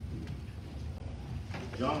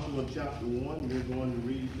Joshua chapter 1, we're going to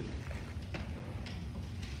read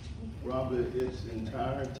probably its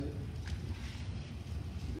entirety.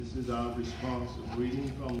 This is our responsive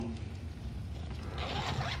reading from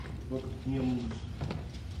the book of Hymns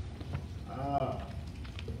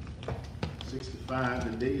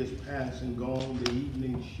 65. The day is past and gone, the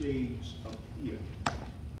evening shades appear.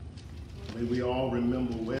 May we all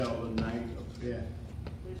remember well the night of death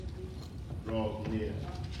draws near.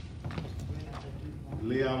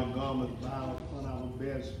 Lay our garments bow upon our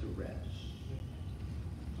beds to rest.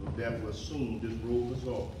 So death will soon disrobe us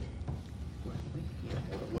all.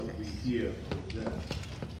 What we hear is death.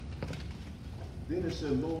 Then it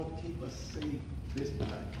said, Lord, keep us safe this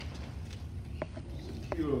night,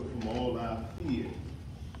 secure from all our fears.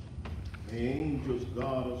 May angels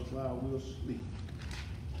guard us while we'll sleep.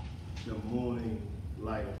 The morning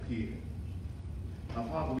light appears. Now,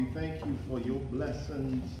 Father, we thank you for your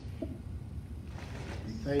blessings.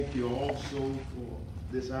 We thank you also for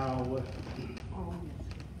this hour.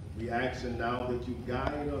 We ask now that you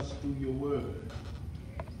guide us through your word.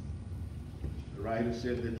 The writer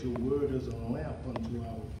said that your word is a lamp unto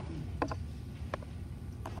our feet,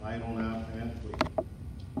 light on our pathway.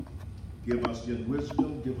 Give us your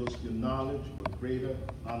wisdom, give us your knowledge, for greater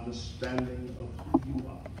understanding of who you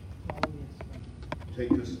are.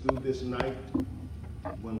 Take us through this night.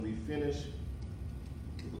 When we finish,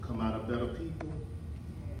 we will come out a better people.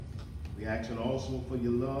 We ask also for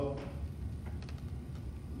your love,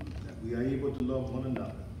 that we are able to love one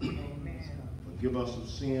another. Forgive us of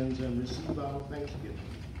sins and receive our thanksgiving.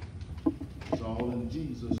 It's all in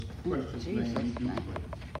Jesus' precious name we do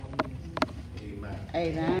pray. Amen.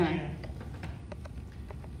 Amen.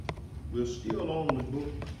 We're still on the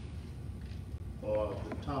book or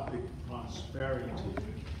the topic prosperity.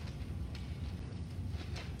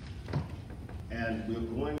 And we're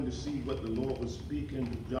going to see what the Lord was speaking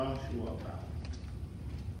to Joshua about.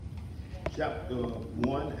 Chapter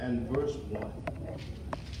 1 and verse 1.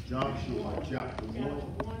 Joshua chapter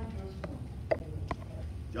 1.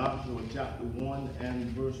 Joshua chapter 1 and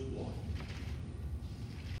verse 1.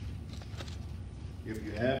 If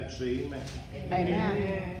you have it, say amen.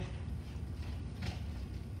 Amen.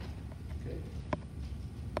 Okay.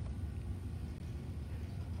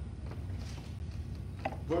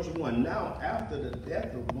 Verse 1, now after the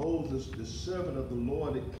death of Moses, the servant of the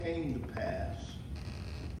Lord, it came to pass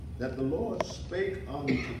that the Lord spake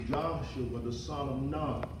unto Joshua the son of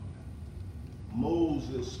Nun,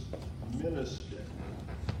 Moses' minister,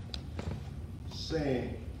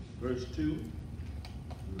 saying, verse 2,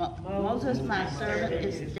 Moses, my servant,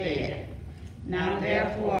 is dead. Now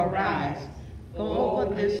therefore arise, go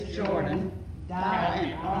over this Jordan, thou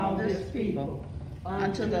and all this people,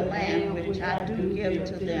 unto the land which I do give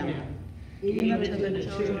to them, even to the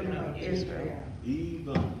children of Israel.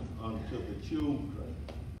 even unto the children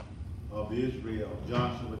of Israel.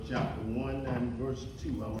 Joshua chapter 1 and verse 2.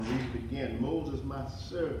 I'm going to read it again. Moses, my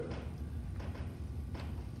servant.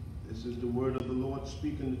 This is the word of the Lord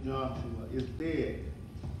speaking to Joshua, is dead.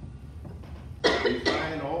 We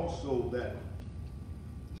find also that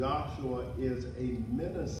Joshua is a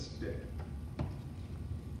minister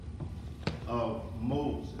of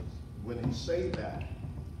Moses. When he say that,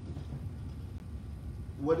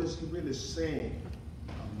 what is he really saying?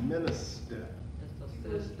 A minister.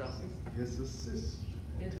 His assistant.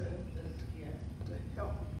 To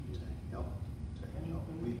help.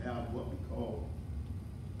 We have what we call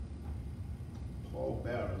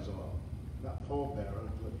pallbearers, or not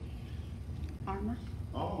pallbearers, but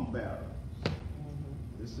arm bearers.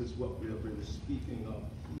 This is what we're really speaking of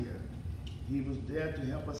here. He was there to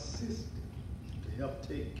help assist him, to help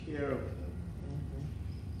take care of him.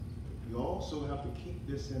 You also have to keep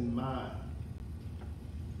this in mind.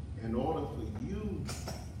 In order for you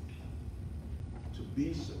to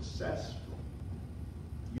be successful,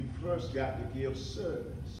 you first got to give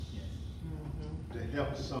service to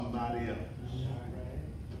help somebody else.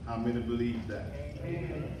 How many believe that?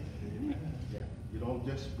 Yeah. You don't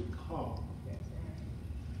just become.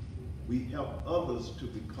 We help others to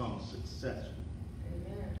become successful.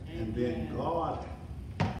 And then God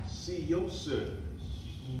see your service.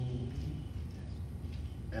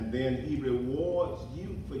 And then he rewards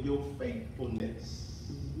you for your faithfulness.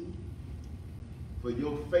 For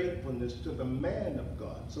your faithfulness to the man of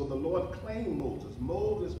God. So the Lord claimed Moses.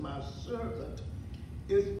 Moses, my servant,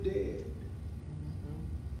 is dead.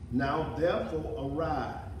 Now therefore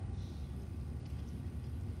arise.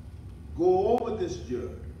 Go over this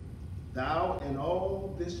Jordan, thou and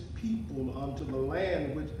all this people unto the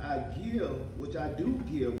land which I do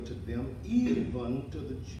give to them, even to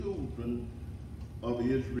the children of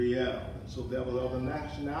Israel. So there were other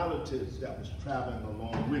nationalities that was traveling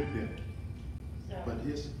along with them. But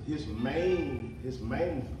his main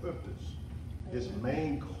purpose, his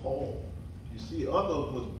main call, you see,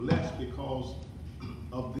 others was blessed because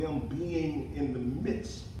of them being in the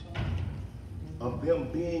midst of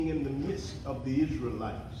the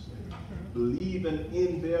Israelites, believing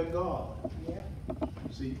in their God.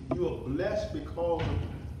 See, you are blessed because of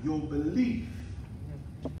your belief.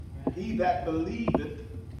 He that believeth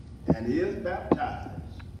and is baptized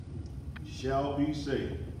shall be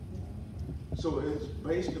saved. So it's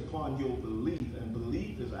based upon your belief, and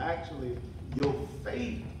belief is actually your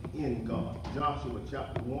faith in God. Joshua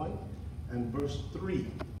chapter 1 and verse 3.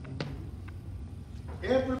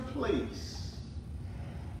 Every place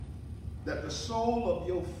that the sole of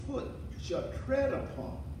your foot shall tread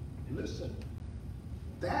upon, listen,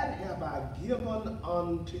 that have I given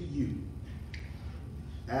unto you,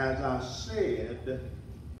 as I said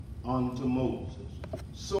unto Moses.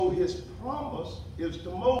 So his promise is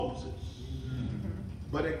to Moses.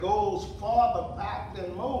 But it goes farther back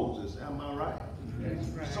than Moses, am I right? That's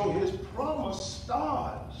right. So his promise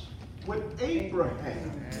starts with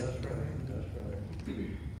Abraham. That's right.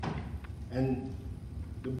 And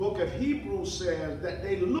the book of Hebrews says that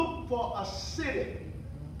they look for a city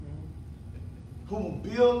whom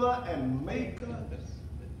builder and maker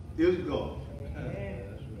is God.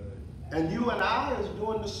 And you and I is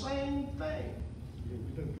doing the same thing. We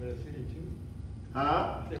look for that city too.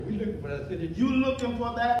 Huh? We looking for that city too. You looking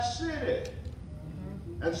for that city.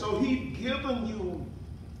 And so he's given you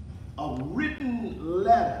a written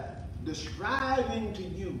letter describing to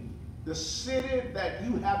you the city that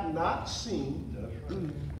you have not seen. That's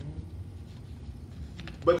right.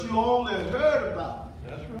 But you only heard about it.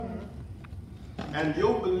 That's right. And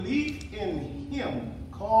your belief in him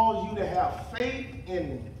calls you to have faith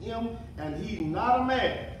in him, and he's not a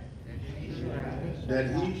man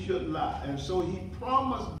that he should lie. And so he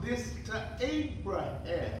promised this to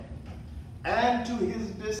Abraham and to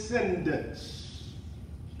his descendants.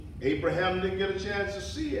 Abraham didn't get a chance to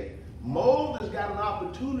see it. Moses got an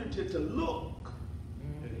opportunity to look.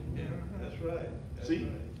 Yeah, that's right. That's See?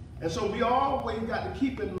 right. And so we always got to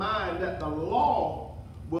keep in mind that the law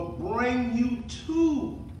will bring you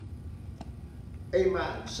to,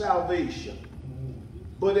 amen, salvation.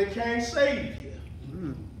 But it can't save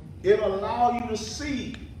you. It'll allow you to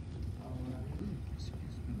see.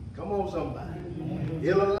 Come on, somebody.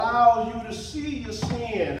 It allows you to see your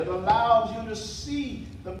sin. It allows you to see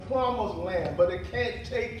the promised land, but it can't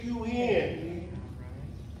take you in.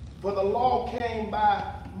 For the law came by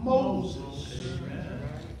Moses.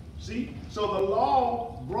 See? So the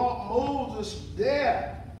law brought Moses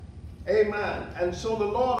there. Amen. And so the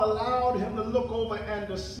Lord allowed him to look over and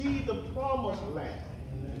to see the promised land.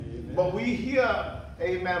 But we hear,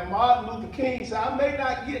 amen, Martin Luther King say, I may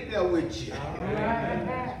not get there with you.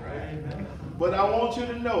 But I want you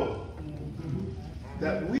to know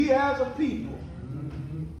that we as a people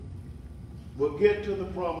will get to the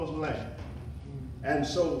promised land. And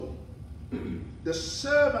so the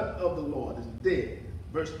servant of the Lord is dead.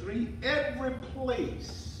 Verse 3, every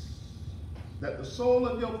place that the sole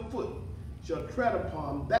of your foot shall tread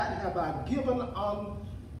upon, that have I given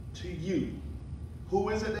unto you. Who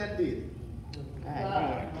is it that did it?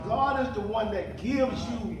 God is the one that gives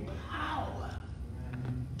you power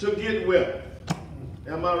to get wealth.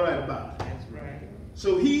 Am I right about it? That's right.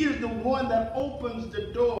 So he is the one that opens the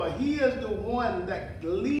door. He is the one that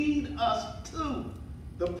leads us to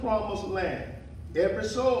the promised land. Every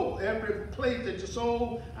soul, every place that your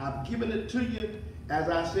soul, I've given it to you, as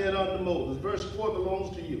I said unto Moses. Verse 4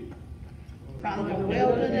 belongs to you. From the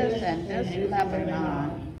wilderness and this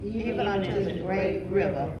Lebanon, even unto the great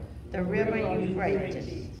river, the river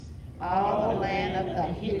Euphrates, all the land of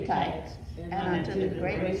the Hittites, and unto the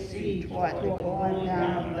great sea toward the going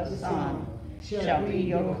down of the sun, shall be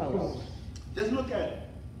your coast. Just look at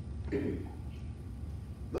it.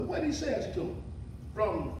 Look what he says to him.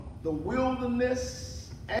 From the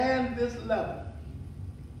wilderness and this Lebanon,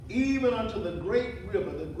 even unto the great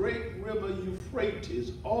river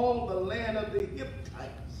Euphrates, all the land of the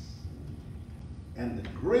Hittites, and the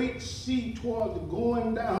great sea toward the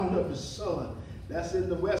going down of the sun, that's in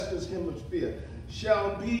the western hemisphere,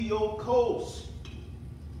 shall be your coast.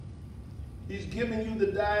 He's giving you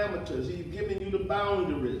the diameters. He's giving you the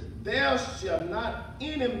boundaries. There shall not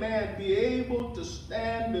any man be able to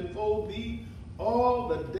stand before thee all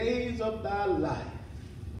the days of thy life.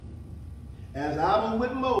 As I was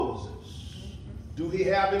with Moses, do he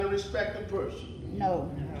have any respect of person?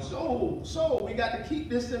 No. So we got to keep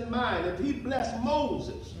this in mind. If he blessed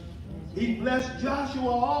Moses, he blessed Joshua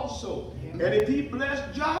also. And if he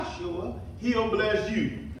blessed Joshua, he'll bless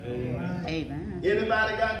you. Amen.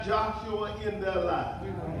 Anybody got Joshua in their life?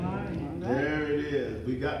 There it is.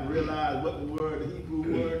 We got to realize what the Hebrew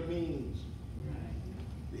word means.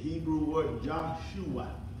 The Hebrew word Joshua,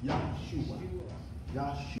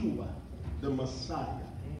 the Messiah,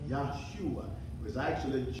 Yahshua, was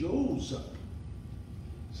actually Joseph.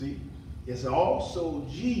 See, it's also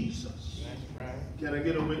Jesus. Can I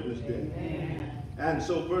get a witness there? And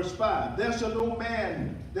so verse 5, there shall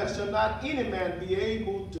not any man be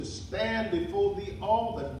able to stand before thee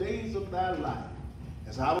all the days of thy life.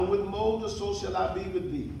 As I was with Moses, so shall I be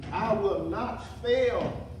with thee. I will not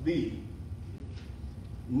fail thee,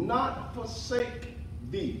 not forsake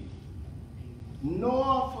thee,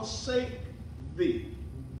 nor forsake thee.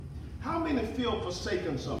 How many feel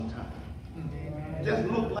forsaken sometimes? Just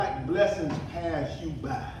look like blessings pass you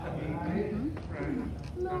by.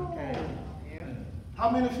 No. How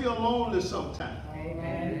many feel lonely sometimes?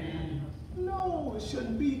 No, it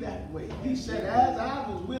shouldn't be that way. He said, as I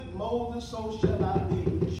was with Moses, so shall I be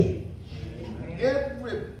with you.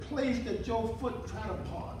 Every place that your foot trod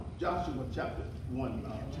upon, Joshua chapter 1,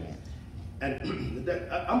 and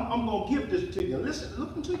I'm going to give this to you. Listen,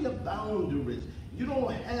 look into your boundaries. You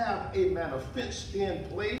don't have, amen, a fenced-in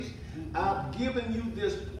place. I've given you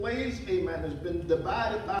this place, amen, that's been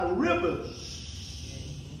divided by rivers.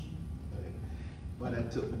 But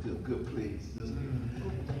that took me to a good place.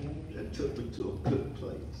 That took me to a good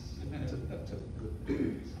place. That took me to a good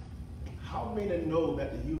place. How many know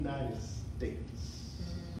that the United States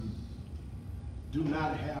do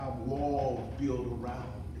not have walls built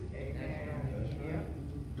around it?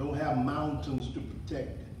 Don't have mountains to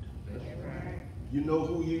protect it. You know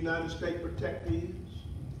who the United States protector is?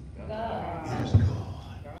 God. It's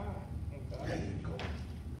God. There you go.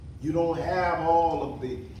 You don't have all of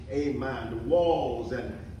the, amen, the walls,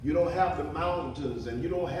 and you don't have the mountains, and you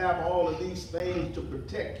don't have all of these things to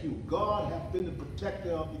protect you. God has been the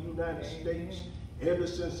protector of the United States ever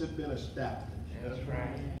since it's been established. That's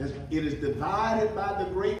right. It is divided by the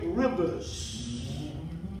great rivers.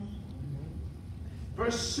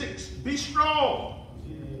 Verse 6, be strong.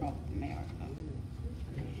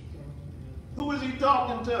 Who is he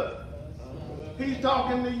talking to? He's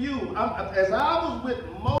talking to you. As I was with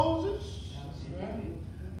Moses,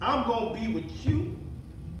 I'm going to be with you.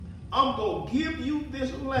 I'm going to give you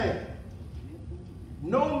this land.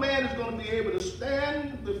 No man is going to be able to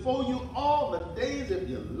stand before you all the days of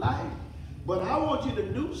your life. But I want you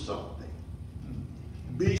to do something.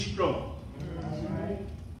 Be strong.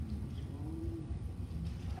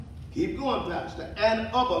 Keep going, Pastor. And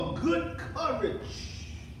of a good courage.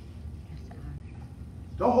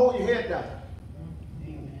 Don't hold your head down.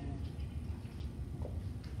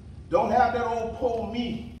 Don't have that old poor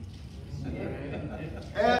me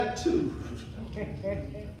attitude.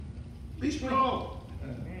 Be strong.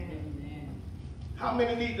 How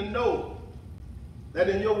many need to know that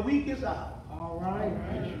in your weakest hour? All right.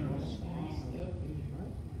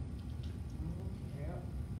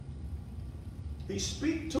 He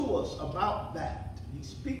speaks to us about that. He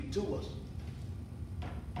speaks to us.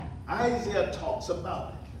 Isaiah talks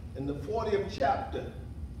about it in the 40th chapter.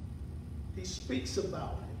 He speaks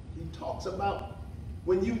about it. He talks about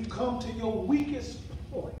when you come to your weakest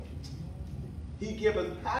point, he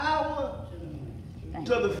giveth power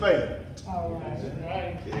to the faint. All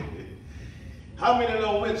right. How many of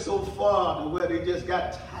them went so far to where they just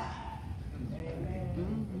got tired?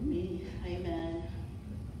 Amen.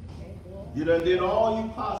 You done did all you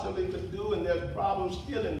possibly could do, and there's problems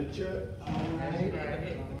still in the church.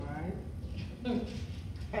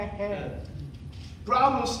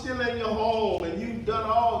 Problems still in your home, and you've done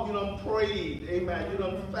all, you done prayed, amen, you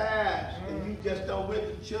done fast, and you just done went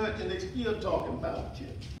to church and they still talking about you.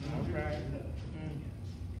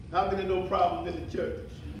 How many know problems in the church?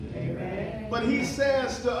 Amen. But he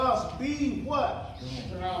says to us, be what?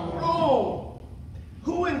 Strong.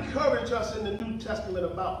 Who encouraged us in the New Testament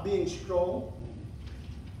about being strong?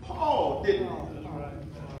 Paul didn't.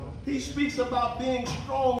 He speaks about being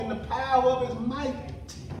strong in the power of his might.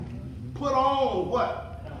 Put on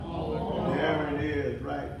what? There it is,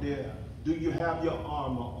 right there. Do you have your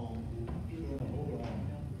armor on?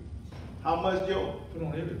 How much, Joe? Put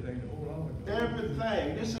on everything to hold on.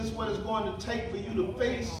 Everything. This is what it's going to take for you to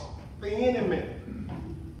face the enemy.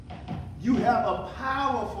 You have a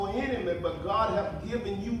powerful enemy, but God has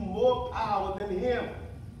given you more power than him.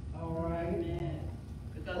 All right. Amen.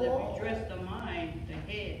 Because if you dress the mind, the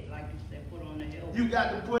head, like you said, put on the helmet. You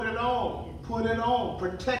got to put it on. Put it on.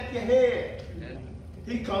 Protect your head.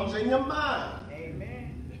 He comes in your mind.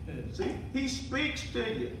 Amen. See, he speaks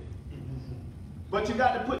to you. But you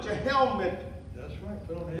got to put your helmet That's right,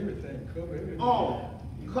 put on everything, cover everything. on.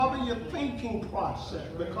 Cover your thinking process,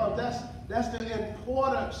 because that's the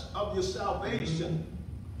importance of your salvation.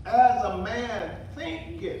 As a man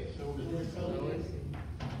thinketh.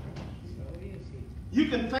 You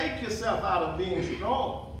can think yourself out of being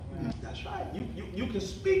strong. That's right. You can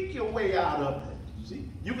speak your way out of it. You see?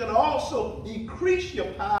 You can also decrease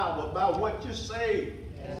your power by what you say.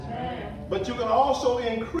 But you can also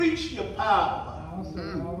increase your power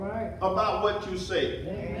Awesome. All right. about what you say.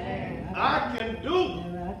 Amen. I can do.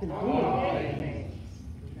 I can do it.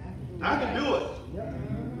 I can do it.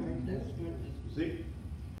 See?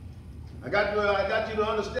 I got you to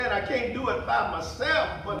understand I can't do it by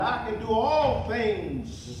myself, but I can do all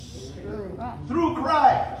things through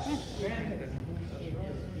Christ.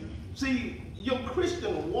 See, your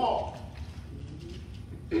Christian walk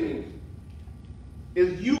is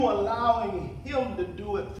you allowing him to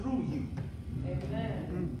do it through you.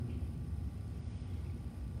 Amen.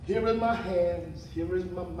 Here is my hands, here is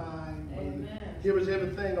my mind, Amen. here is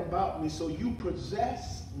everything about me, so you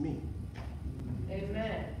possess me.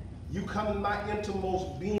 Amen. You come in my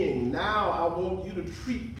innermost being. Now I want you to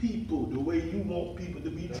treat people the way you want people to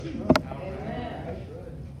be treated. Amen.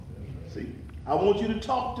 See, I want you to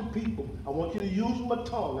talk to people. I want you to use my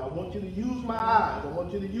tongue. I want you to use my eyes. I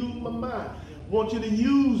want you to use my mind. I want you to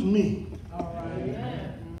use me. All right.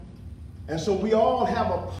 Amen. And so we all have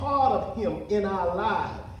a part of him in our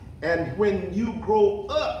lives. And when you grow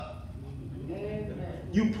up, Amen.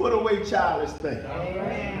 you put away childish things.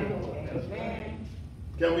 Amen.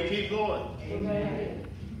 Can we keep going? Amen.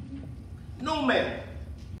 No man,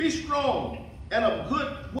 be strong and of good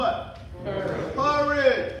what?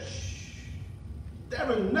 Courage.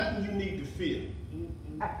 There is nothing you need to fear.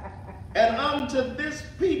 And unto this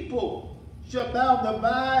people shalt thou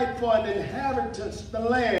divide for an inheritance the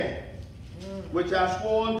land which I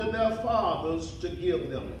swore unto their fathers to give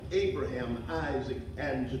them, Abraham, Isaac,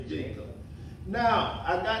 and to Jacob. Now,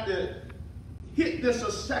 I got to hit this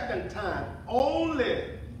a second time. Only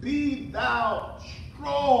be thou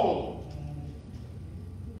strong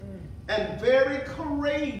and very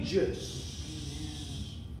courageous.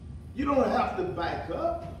 You don't have to back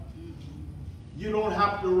up. You don't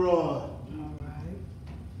have to run.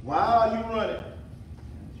 Why are you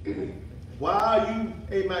running? Why are you,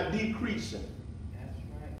 amen, decreasing? That's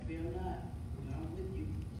right, fear not, I'm with you.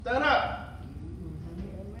 Stand up.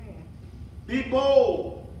 Be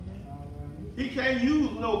bold. He can't use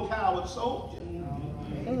no coward soldier.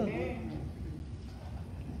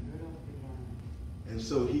 And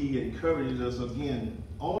so he encourages us again,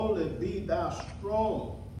 only be thou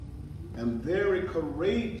strong and very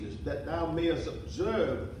courageous, that thou mayest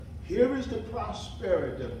observe. Here is the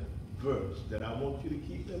prosperity verse that I want you to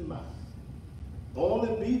keep in mind.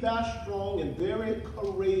 Only be thou strong and very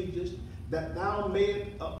courageous, that thou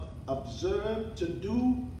mayest observe to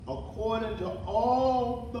do according to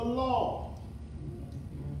all the law.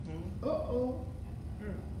 Uh-oh.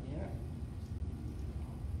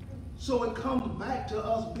 So it comes back to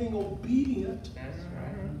us being obedient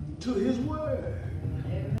to his word.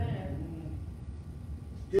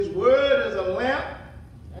 His word is a lamp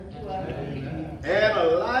and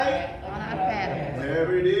a light. On our path.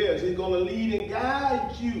 There it is. He's going to lead and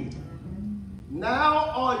guide you. Now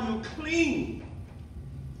are you clean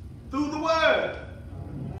through the word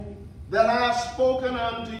that I've spoken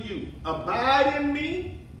unto you. Abide in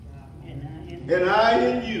me, and I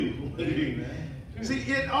in you. See,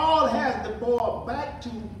 it all has to boil back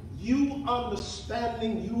to you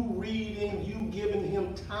understanding, you reading, you giving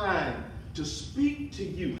him time to speak to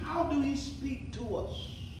you. How do he speak to us?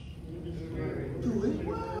 Through his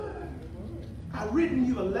word. I've written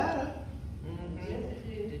you a letter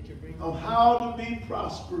of how to be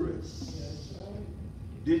prosperous.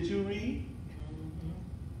 Did you read?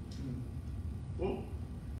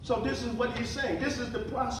 So this is what he's saying. This is the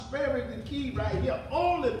prosperity key right here.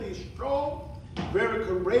 Only be strong, very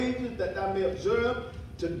courageous, that thou may observe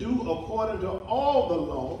to do according to all the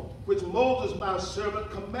law which Moses my servant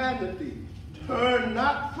commanded thee. Turn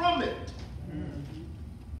not from it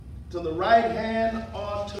to the right hand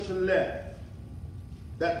or to the left,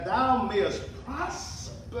 that thou mayest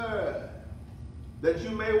prosper. That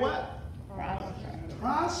you may what? Prosper.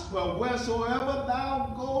 Prosper wheresoever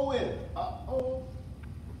thou goest. Uh-oh.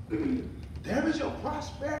 There is your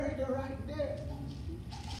prosperity right there.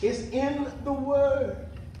 It's in the word.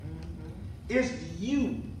 It's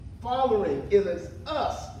you following. It is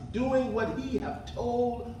us doing what he have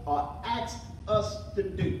told or asked us to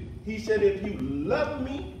do. He said, if you love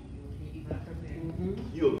me,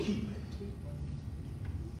 you'll keep it.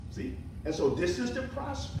 See? And so this is the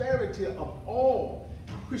prosperity of all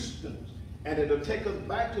Christians. And it'll take us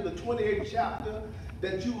back to the 28th chapter,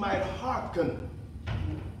 that you might hearken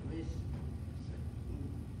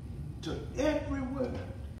to every word,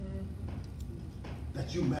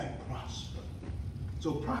 that you might prosper.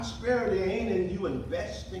 So prosperity ain't in you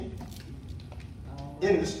investing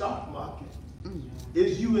in the stock market.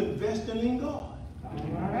 It's you investing in God.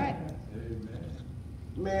 All right.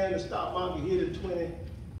 Man, the stock market hit in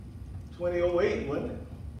 2008, wasn't it?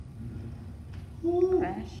 Woo,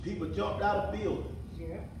 Crash. people jumped out of buildings.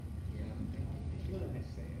 Yeah.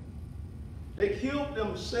 They killed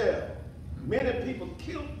themselves. Many people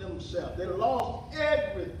killed themselves. They lost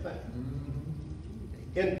everything.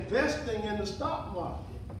 Investing in the stock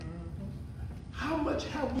market. How much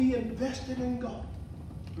have we invested in God?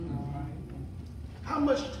 How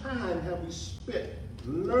much time have we spent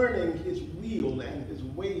learning His will and His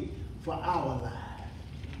way for our lives?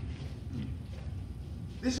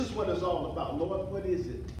 This is what it's all about. Lord, what is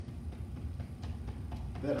it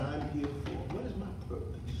that I'm here for? What is my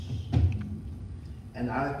purpose? And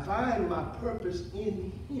I find my purpose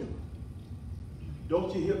in Him.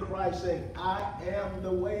 Don't you hear Christ saying, I am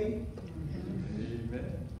the way?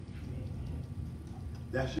 Amen.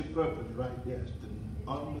 That's your purpose right there, is to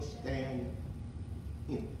understand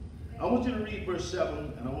Him. I want you to read verse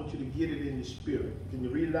 7, and I want you to get it in your spirit. Can you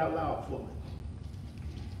read it out loud for me?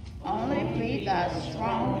 Only be thou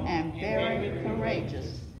strong and very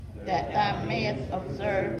courageous, that thou mayest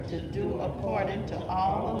observe to do according to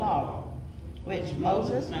all the law, which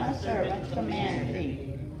Moses my servant commanded thee.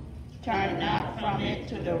 Turn not from it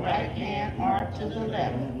to the right hand or to the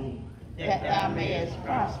left, that thou mayest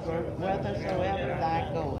prosper whithersoever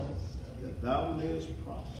thou goest. That thou mayest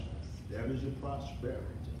prosper. That is your prosperity.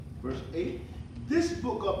 Verse 8, this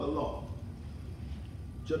book of the law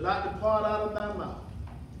shall not depart out of thy mouth,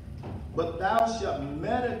 but thou shalt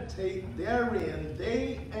meditate therein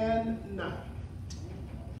day and night.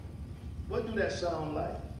 What do that sound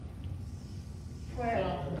like?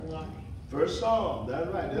 First Psalm, that's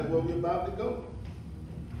right, that's where we're about to go.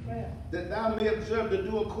 That thou may observe to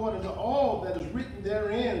do according to all that is written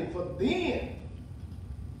therein, for then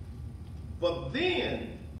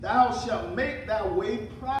thou shalt make thy way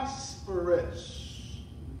prosperous,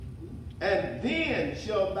 and then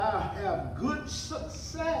shalt thou have good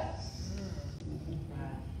success.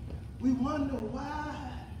 We wonder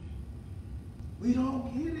why we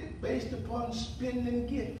don't get it based upon spending and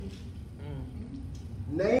getting,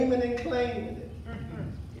 naming and claiming it.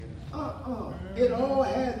 It all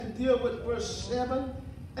has to deal with verse 7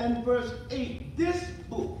 and verse 8. This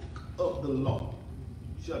book of the law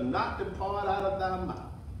shall not depart out of thy mouth,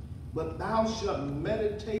 but thou shalt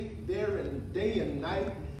meditate therein day and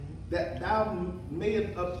night, that thou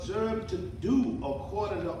mayest observe to do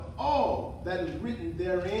according to all that is written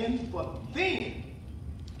therein, for then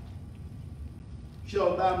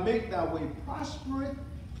shalt thou make thy way prosperous,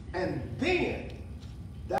 and then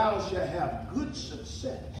thou shalt have good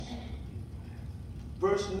success.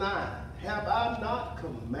 Verse 9, have I not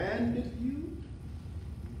commanded you?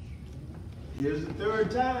 Here's the third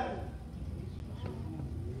time.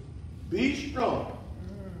 Be strong.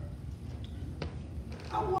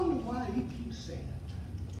 I wonder why he keeps saying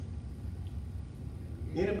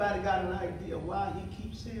that. Anybody got an idea why he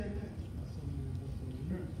keeps saying that?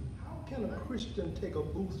 How can a Christian take a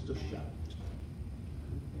booster shot?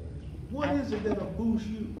 What is it that'll boost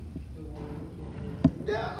you?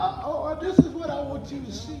 Yeah, this is what I want you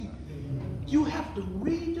to see. You have to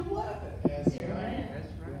read the word. That's right.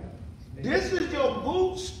 This is your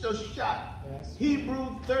booster shot.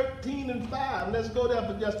 Hebrews 13 and 5. Let's go there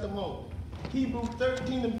for just a moment. Hebrews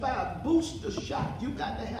 13 and 5. Booster shot. You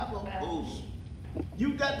got to have a boost.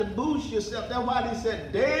 You got to boost yourself. That's why they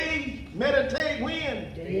said day, meditate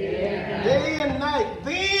when? Day and night.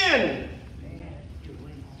 Then.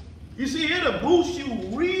 You see, it'll boost you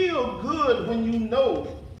real good when you know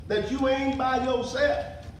that you ain't by yourself.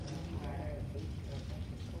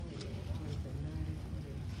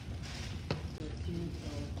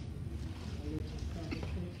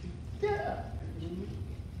 Yeah.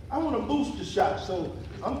 I want a booster shot, so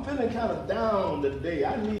I'm feeling kind of down today.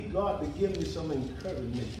 I need God to give me some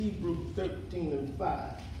encouragement. Hebrews 13 and 5.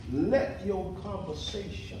 Let your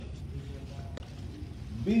conversation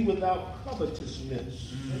be without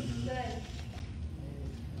covetousness.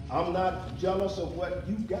 I'm not jealous of what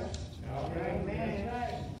you got. Amen.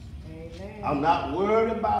 I'm not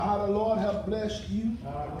worried about how the Lord has blessed you.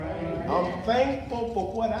 I'm thankful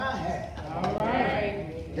for what I have.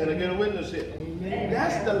 Can I get a witness here?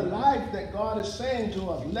 That's the life that God is saying to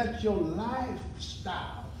us. Let your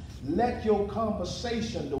lifestyle Let your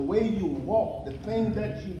conversation, the way you walk, the thing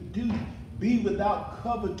that you do, be without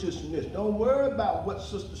covetousness. Don't worry about what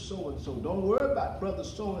sister so-and-so. Don't worry about brother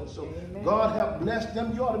so-and-so. God have blessed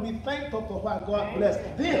them. You ought to be thankful for why God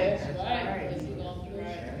blessed them.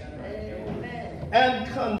 And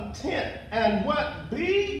content. And what?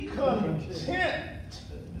 Be content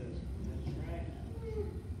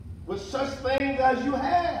with such things as you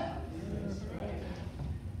have.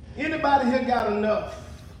 Anybody here got enough?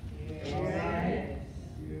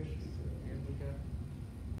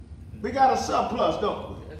 We got a surplus,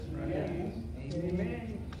 don't we?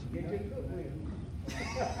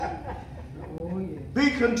 Be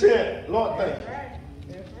content. Lord, thank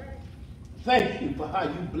you. Thank you for how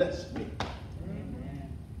you blessed me.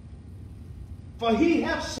 For he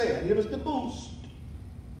hath said, here is the boost,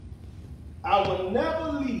 I will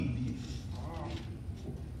never leave you,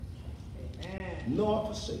 nor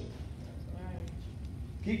forsake you.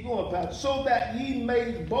 Keep going, Pastor. So that ye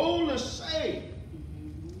may boldly say,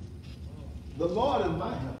 the Lord is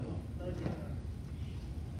my helper.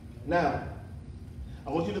 Now, I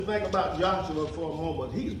want you to think about Joshua for a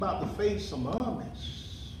moment. He's about to face some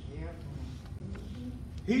armies.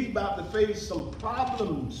 He's about to face some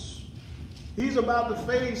problems. He's about to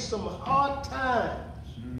face some hard times.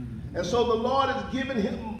 And so the Lord is giving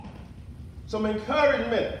him some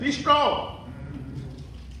encouragement. Be strong.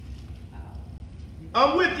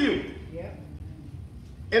 I'm with you.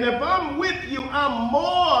 And if I'm with you, I'm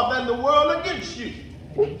more than the world against you.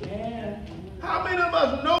 How many of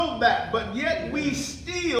us know that, but yet we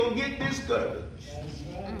still get discouraged?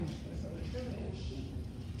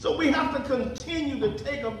 So we have to continue to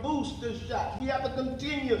take a booster shot. We have to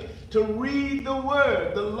continue to read the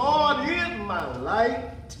word. The Lord is my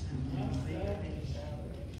light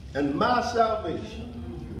and my salvation.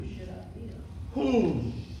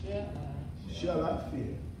 Whom shall I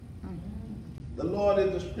fear? The Lord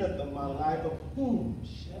is the strength of my life. Of whom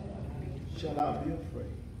shall I be afraid?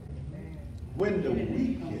 When the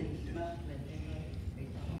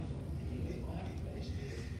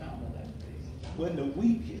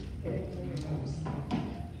wicked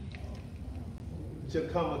shall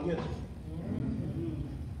come against me.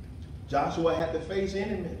 Joshua had to face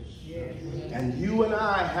enemies. And you and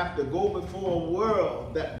I have to go before a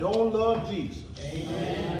world that don't love Jesus.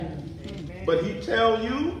 But he tell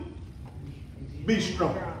you, be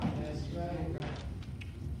strong.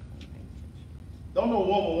 Don't no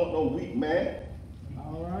woman want no weak man.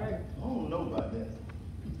 All right. I don't know about that.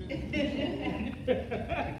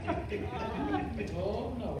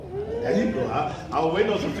 Oh, no. There you go. I'll wait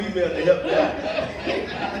on some females to help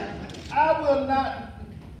that. I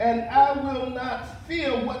will not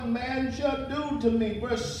fear what man shall do to me.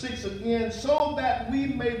 Verse 6 again, so that we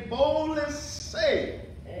may boldly say.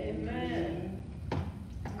 Amen.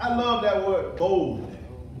 I love that word, boldly.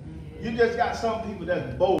 You just got some people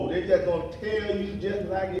that's bold. They just gonna tell you just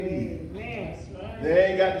like it is. Amen. They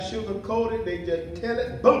ain't got to sugarcoat it. They just tell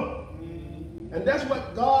it, boom. And that's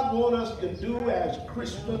what God wants us to do as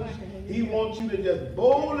Christians. He wants you to just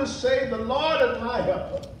boldly say, the Lord is my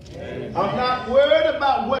helper. I'm not worried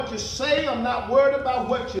about what you say. I'm not worried about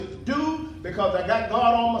what you do, because I got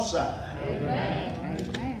God on my side.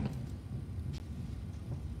 Amen.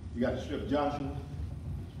 You got the script, Joshua?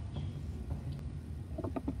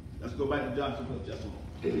 Let's go back to Joshua just a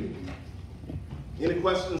moment. Any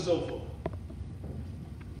questions so far?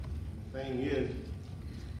 Thing is,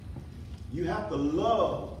 you have to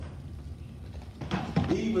love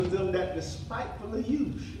even them that despitefully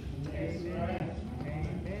use you. Amen.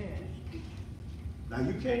 Now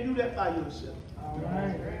you can't do that by yourself. All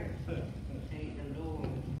right. Thank the Lord.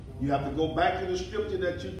 You have to go back to the scripture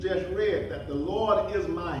that you just read, that the Lord is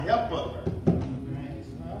my helper.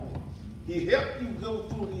 He helped you go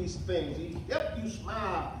through these things. He helped you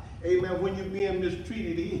smile, amen, when you're being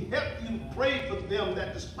mistreated. He helped you pray for them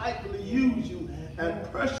that despitefully use you and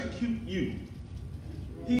persecute you.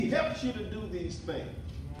 He helps you to do these things.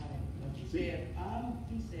 He said,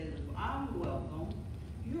 if I'm welcome,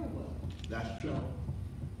 you're welcome. That's true. So,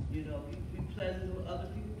 you know, if you be pleasant with other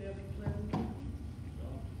people, they'll be pleasant with you. So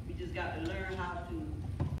we just got to learn how to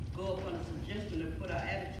go up on a suggestion and put our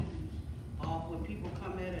attitudes off. When people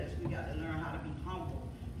come at us, we got to learn how to be humble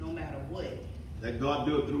no matter what. Let God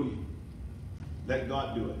do it through you. Let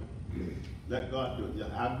God do it. Let God do it. Yeah,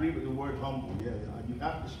 I agree with the word humble. Yeah, you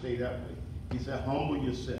have to stay that way. He said, humble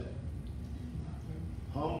yourself.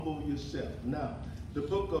 Humble yourself. Now, the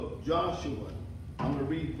book of Joshua, I'm going to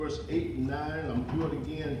read verse 8 and 9. I'm going to do it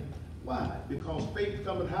again. Why? Because faith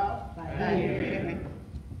cometh how? By hearing.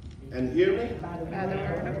 And hearing? By the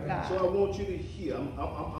word of God. So I want you to hear. I'm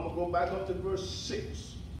going to go back up to verse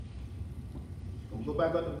 6. I'm going to go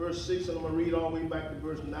back up to verse 6 and I'm going to read all the way back to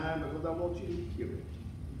verse 9 because I want you to hear it.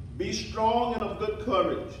 Be strong and of good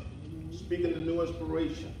courage. Speaking to new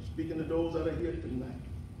inspiration. Speaking to those that are here tonight.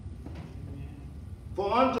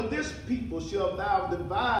 For unto this people shalt thou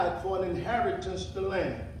divide for an inheritance the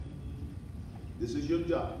land. This is your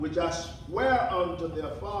job, which I swear unto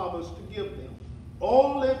their fathers to give them.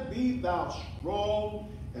 Only be thou strong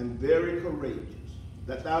and very courageous,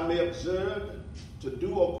 that thou may observe to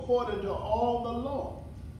do according to all the law,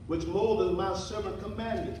 which Moses my servant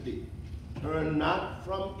commanded thee. Turn not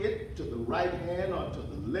from it to the right hand or to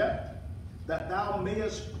the left, that thou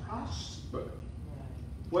mayest prosper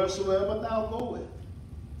wheresoever thou goest.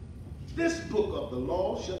 This book of the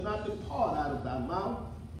law shall not depart out of thy mouth,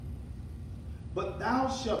 but thou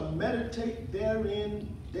shalt meditate therein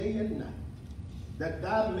day and night, that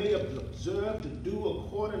thou mayest observe to do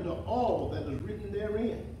according to all that is written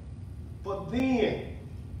therein. For then,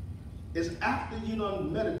 it's after you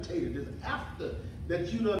done meditated, it's after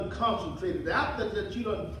that you done concentrated, after that you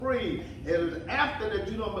done prayed, and it's after that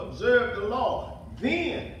you done observed the law,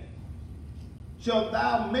 then shalt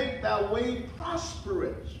thou make thy way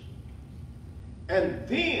prosperous, and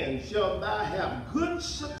then shalt thou have good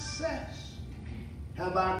success.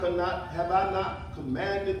 Have I not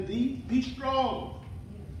commanded thee? Be strong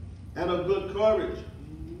and of good courage.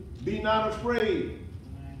 Be not afraid,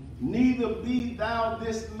 neither be thou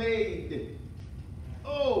dismayed.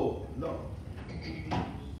 Oh, Lord.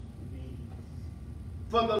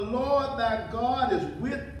 For the Lord thy God is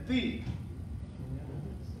with thee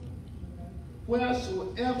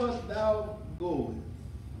wheresoever thou goest.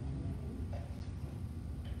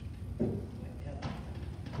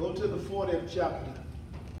 Go to the 40th chapter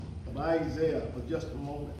of Isaiah for just a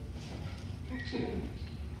moment.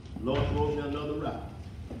 Lord throws me another route.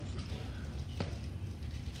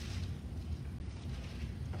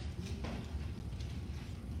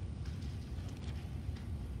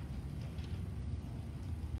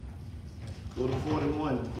 Go to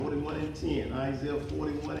 41 and 10, Isaiah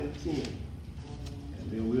 41 and 10.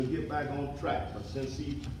 And then we'll get back on track. But since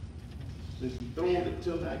he threw it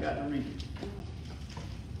to me, I got to read it.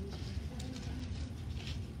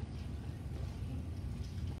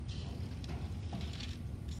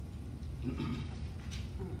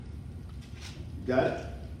 Got it?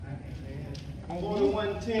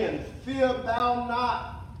 41:10. Fear thou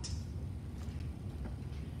not,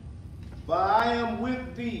 for I am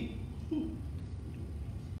with thee.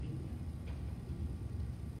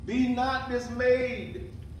 Be not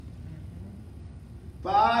dismayed, for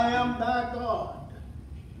I am thy God.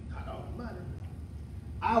 God Almighty.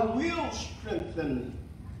 I will strengthen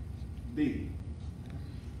thee.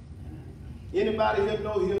 Anybody here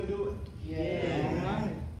know he'll do it? Yeah.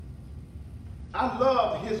 I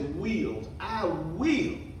love his wills. I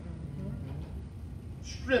will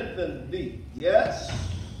strengthen thee. Yes.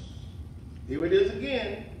 Here it is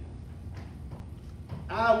again.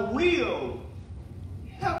 I will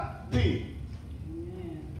help thee.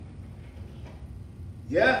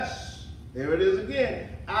 Yes. There it is again.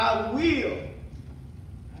 I will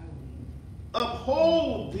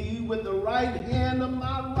uphold thee with the right hand of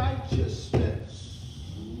my righteousness.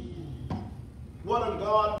 What a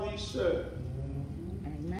God we serve.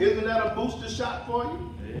 Isn't that a booster shot for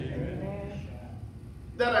you? Amen.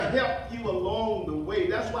 That'll help you along the way.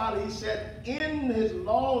 That's why he said, in his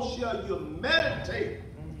law shall you meditate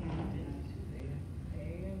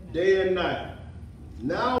day and night.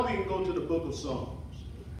 Now we can go to the book of Psalms.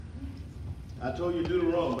 I told you to do the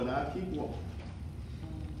wrong, but I'll keep walking.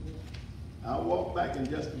 I'll walk back in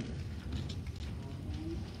just a minute.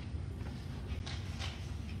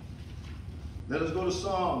 Let us go to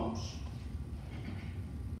Psalms.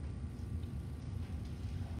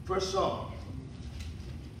 First Psalm.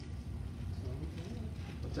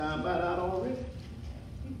 What time about out already?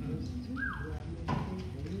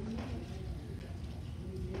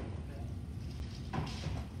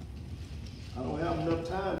 I don't have enough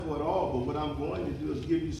time for it all, but what I'm going to do is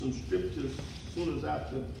give you some scriptures as soon as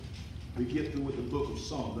after we get through with the book of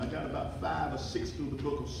Psalms. I got about 5 or 6 through the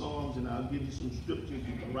book of Psalms, and I'll give you some scriptures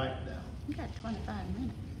you can write down. You got 25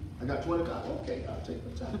 minutes. I got 25. Okay, I'll take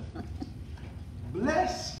my time.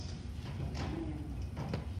 Blessed,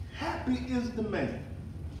 happy is the man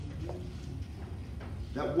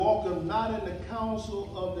that walketh not in the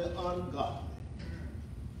counsel of the ungodly.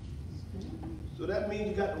 So that means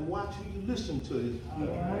you got to watch who you listen to.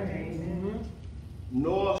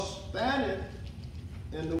 Nor standeth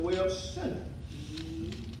in the way of sinners,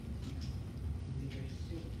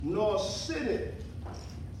 nor sitteth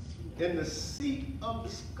in the seat of the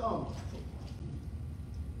scornful.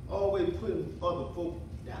 Always putting other folk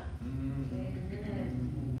down.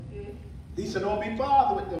 Mm-hmm. He said, don't be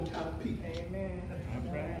bothered with them kind of people. Amen.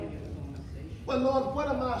 Well, Lord, what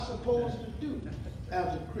am I supposed to do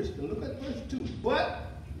as a Christian? Look at verse 2. But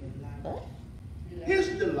his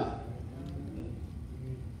delight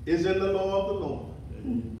is in the law of the Lord.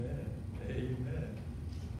 Amen. Amen.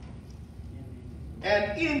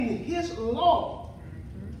 And in his law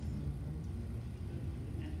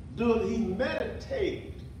does he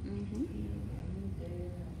meditate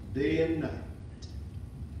day and night.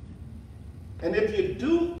 And if you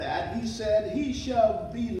do that, he said, he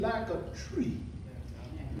shall be like a tree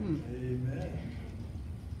Amen.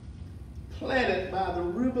 planted by the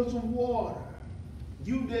rivers of water.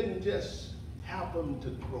 You didn't just happen to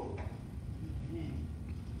grow.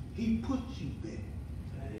 He put you there.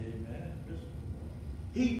 Amen.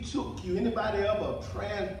 He took you. Anybody ever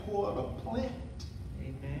transport a plant?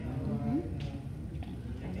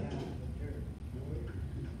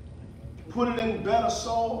 Put it in better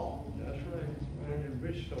soil? That's right. When you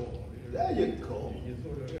rich soil. There you go. You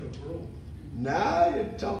throw the it'll grow. Now you're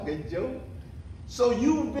talking, Joe. So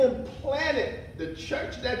you've been planted. The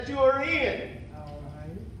church that you're in All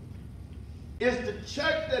right. is the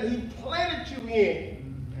church that he planted you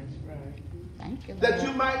in, That's right. Thank you, that you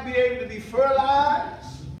Lord. might be able to be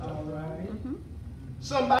fertilized. All right.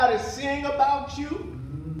 Somebody sing about you.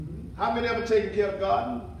 Mm-hmm. How many ever taken care of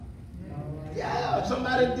garden? All right. Yeah,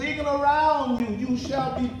 somebody digging around you. You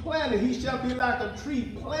shall be planted. He shall be like a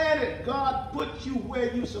tree planted. God put you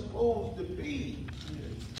where you're supposed to be.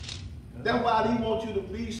 That's why he wants you to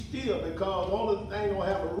be still, because the only thing gonna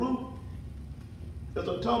have a root is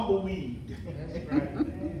a tumbleweed. That's right.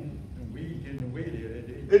 And weed getting away there.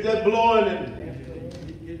 It's just blowing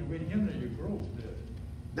it. Getting away hinder your growth there.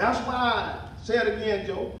 That's why, say it again,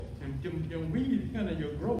 Joe. Them weeds hinder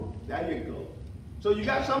your growth. There you go. So you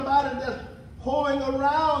got somebody that's hoeing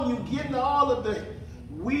around you, getting all of the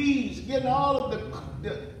weeds, getting all of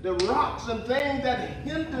the rocks and things that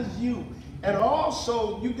hinders you. And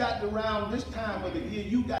also, you got around this time of the year,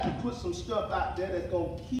 you got to put some stuff out there that's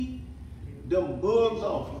going to keep them bugs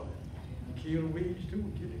off of it. Kill weeds too.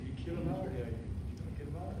 You kill them out of there. You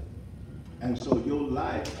get them out of there. And so your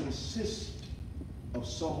life consists of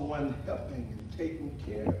someone helping and taking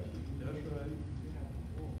care of you. That's right.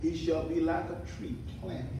 He shall be like a tree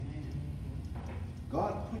planted.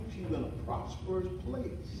 God put you in a prosperous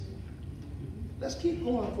place. Let's keep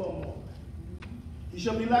going for a moment. He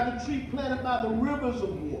shall be like a tree planted by the rivers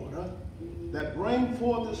of water that bring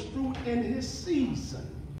forth his fruit in his season.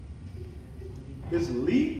 His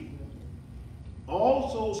leaf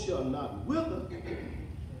also shall not wither.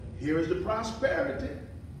 Here is the prosperity.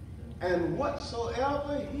 And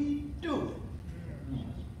whatsoever he doeth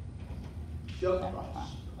shall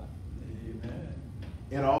prosper. Amen.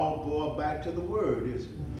 It all boils back to the word,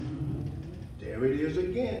 isn't it? There it is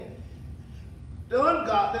again. The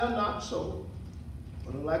ungodly are not so,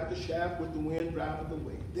 but are like the shaft with the wind driveth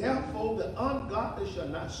away. Therefore the ungodly shall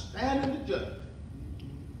not stand in the judgment,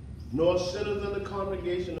 nor sitteth in the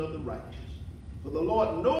congregation of the righteous. For the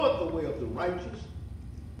Lord knoweth the way of the righteous,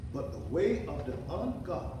 but the way of the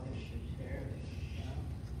ungodly,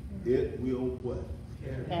 it will what?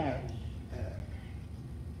 Perish.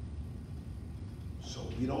 So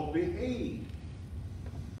we don't behave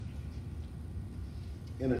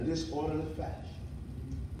in a disorderly fashion.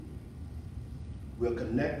 We're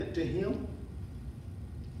connected to him.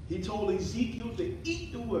 He told Ezekiel to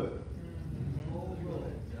eat the word.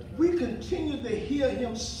 We continue to hear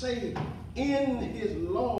him say, in his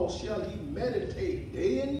law shall he meditate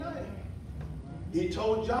day and night. He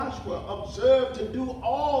told Joshua, observe to do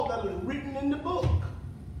all that is written in the book.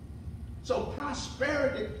 So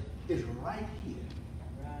prosperity is right here.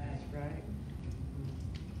 That's right.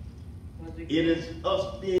 It is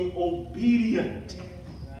us being obedient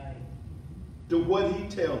to what he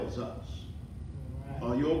tells us.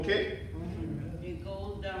 Are you okay? It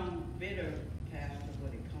goes down bitter, Pastor,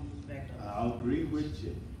 but it comes back up. I'll agree with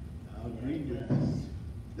you. I'll agree with you.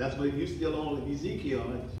 That's where you still on Ezekiel,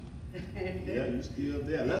 aren't you? Yeah, you're still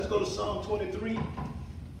there. Let's go to Psalm 23.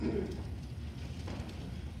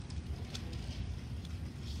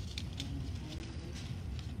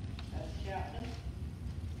 That's chapter.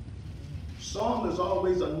 Psalm is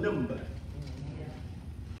always a number.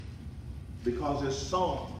 Because it's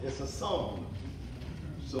song, it's a song.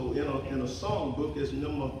 So in a song book, it's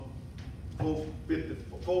number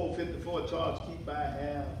 454, charge keep by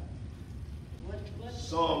half. What?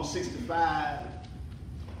 Psalm 65,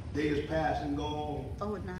 days past and gone.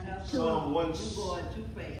 Oh, 92. Psalm 1. You going too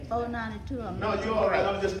fast. Oh, 92. No, you're all right.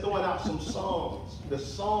 I'm just throwing out some songs. The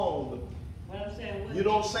song, What I'm saying, what? you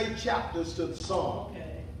don't say chapters to the song.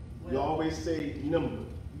 Okay. You always say number.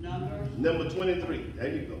 Numbers. Number 23. There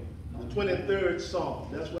you go. The 23rd Psalm.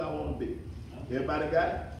 That's where I want to be. Everybody got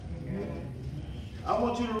it? I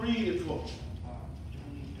want you to read it for me.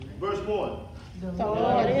 Verse 1. The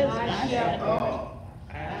Lord is my shepherd, Oh,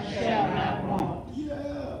 I shall not want.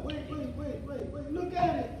 yeah. Wait. Look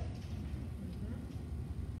at it.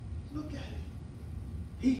 Look at it.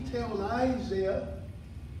 He tells Isaiah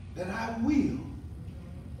that I will.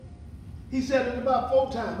 He said it about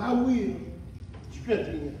 4 times. I will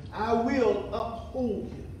strengthen you. I will uphold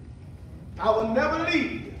you. I will never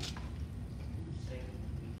leave you.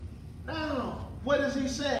 Now, what is he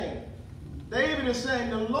saying? David is saying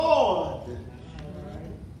the Lord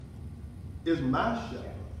is my shepherd.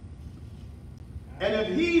 And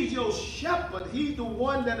if he's your shepherd, he's the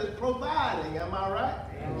one that is providing. Am I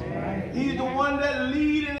right? He's the one that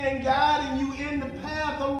leading and guiding you in the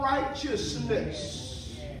path of righteousness.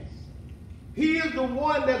 He is the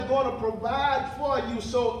one that's going to provide for you.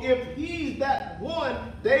 So if he's that one,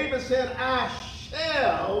 David said, I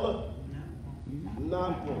shall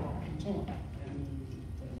not want.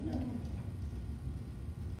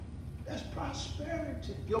 That's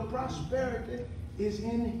prosperity. Your prosperity is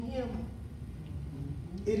in him.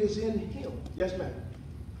 It is in him. Yes,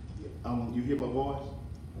 ma'am. You hear my voice?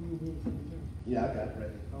 Yeah, I got it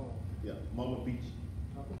ready. Yeah, Mama Beach.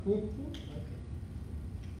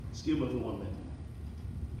 Excuse me for 1 minute.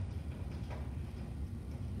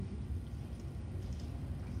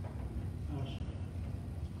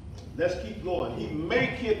 Let's keep going. He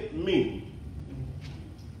maketh me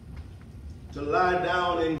to lie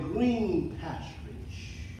down in green pasturage.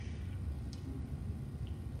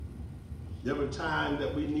 There are times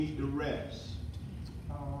that we need to rest.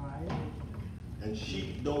 All right. And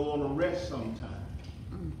sheep don't want to rest sometimes.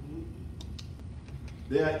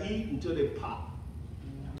 They'll eat until they pop.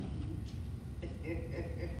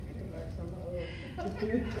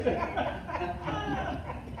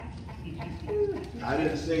 I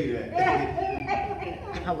didn't say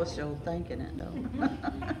that. I was sure thinking it though.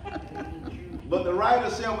 But the writer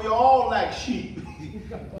said we all like sheep.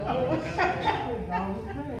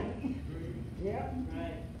 Yep.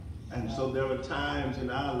 And so there are times in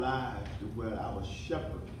our lives where our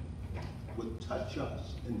shepherd would touch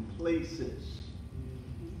us in places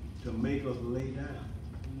to make us lay down.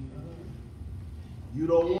 You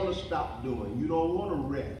don't want to stop doing. You don't want to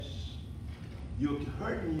rest. You're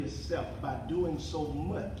hurting yourself by doing so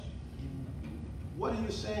much. What are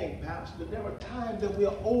you saying, Pastor? There are times that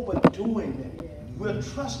we're overdoing it. We're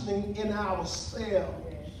trusting in ourselves.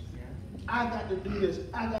 I got to do this.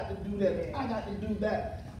 I got to do that. I got to do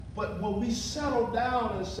that. But when we settle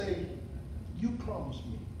down and say, you promised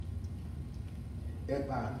me, if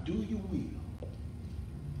I do your will,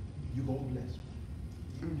 you're going to bless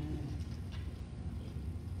me.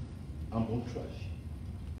 I'm going to trust you.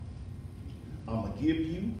 I'm going to give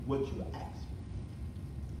you what you ask me.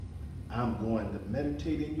 I'm going to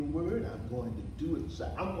meditate in your word. I'm going to do it.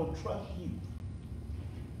 So I'm going to trust you.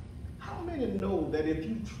 How many know that if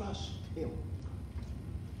you trust him,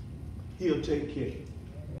 he'll take care of you?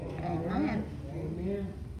 Amen.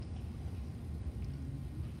 Amen.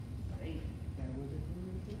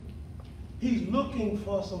 He's looking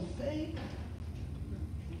for some faith.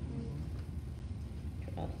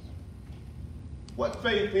 Trust. What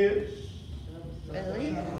faith is?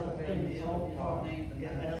 Believe. Can't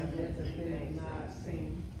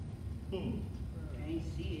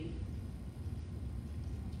see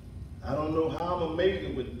I don't know how I'm going to make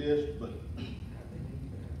it with this, but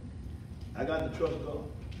I got to trust God.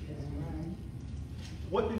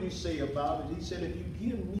 What did he say about it? He said, if you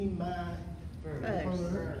give me my First.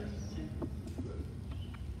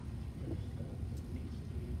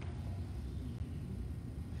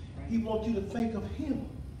 he wants you to think of him.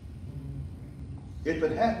 If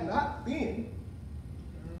it had not been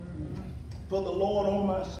for the Lord on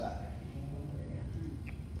my side,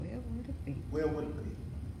 Where would it be? where would it be?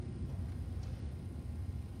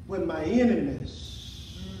 When my enemies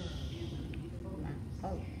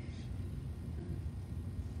Oh,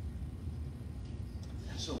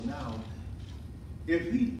 so now,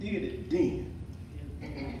 if he did it then,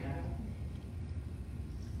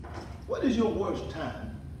 what is your worst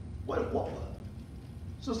time? What?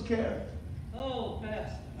 Sister Karen, Oh,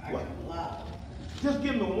 Pastor, I What? got a lot. just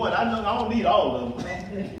give me one. I know I don't need all of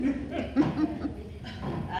them.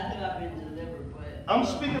 I know I've been delivered, but I'm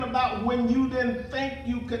speaking about when you didn't think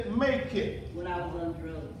you could make it. when I was on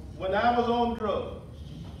drugs, When I was on drugs.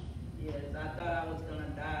 yes, I thought I was gonna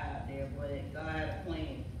die out there, but God had a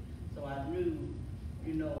plan. So I knew,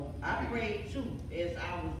 I prayed too. As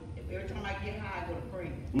I was, every time I get high, I go to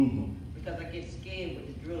pray. Mm-hmm. because I get scared with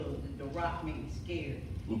the drugs. The rock makes me scared.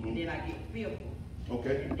 Mhm. And then I get fearful.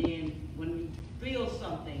 Okay. And then when you feel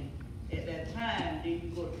something at that time, then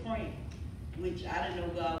you go to praying, which I didn't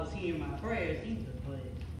know God was hearing my prayers either, but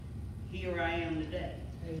here I am today.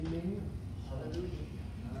 Amen. Hallelujah.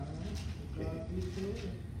 All right. God be good.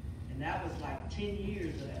 And that was like 10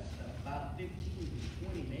 years of that stuff, about 15,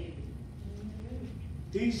 20 maybe.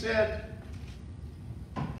 He said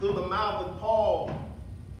through the mouth of Paul,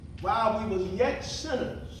 while we was yet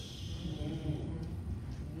sinners,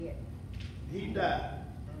 Yeah. he died.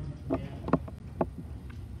 Yeah.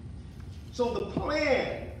 So the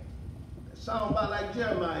plan, that sounds about like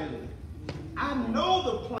Jeremiah, isn't it? I know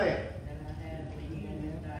the plan. That I have for you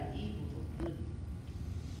is not evil, but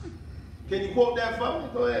good. Can you quote that for me?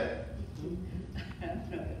 Go ahead.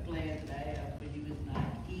 The plans that I have for you is not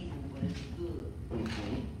evil, but it's good. And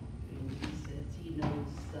he says he knows,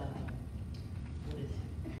 what is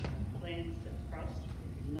it? Plans to prosper.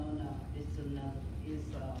 No, it's another.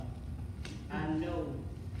 It's, I know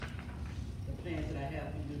the plans that I have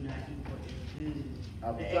for you, not evil, but it's good.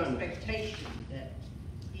 I was The trying- expectation that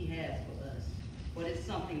he has for us. But it's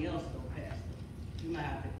something else though, Pastor. You might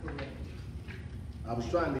have to correct me. I was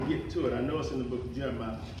trying to get to it. I know it's in the book of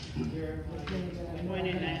Jeremiah.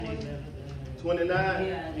 29:11. 29.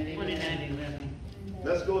 Yeah, 29:11.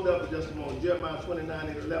 Let's go there for just a moment. Jeremiah 29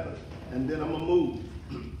 and 11, and then I'm going to move.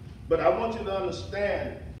 But I want you to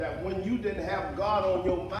understand that when you didn't have God on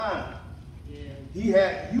your mind, Yeah. he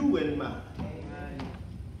had you in mind. Right.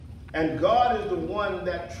 And God is the one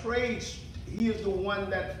that traced, he is the one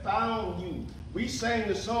that found you. We sang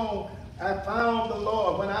the song, I found the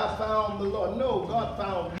Lord when I found the Lord. No, God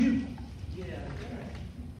found you. Yeah.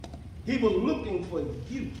 He was looking for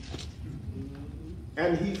you.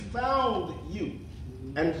 And he found you.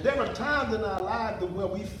 And there are times in our lives where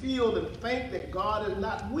we feel and think that God is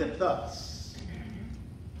not with us.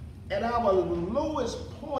 At our lowest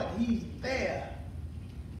point, he's there.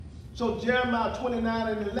 So Jeremiah 29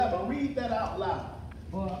 and 11, read that out loud.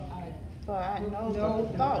 For I know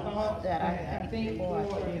the thoughts that I think toward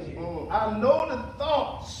you. I know the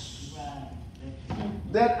thoughts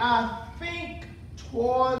Right. that I think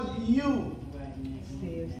towards you.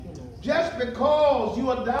 Right. Just because you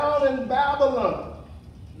are down in Babylon,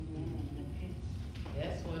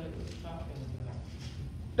 That's what it was talking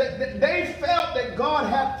about. they felt that God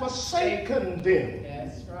had forsaken them.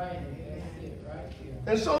 That's right. That's it right here.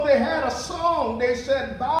 And so they had a song. They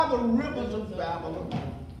said, by the rivers of Babylon,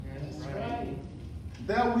 That's right.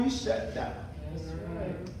 there we sat down. That's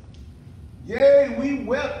right. Yea, we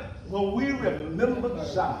wept when we remembered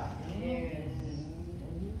Zion. Yes.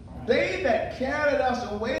 They that carried us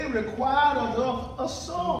away required of us a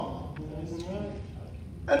song. That's right.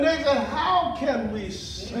 And they said, how can we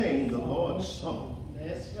sing the Lord's song?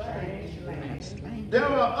 That's right. There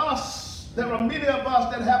are many of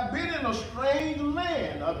us that have been in a strange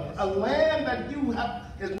land, a land that you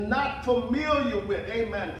is not familiar with.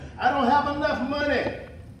 Amen. I don't have enough money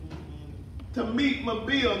to meet my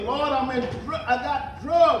bill. Lord, I got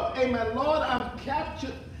drugs. Amen. Lord, I'm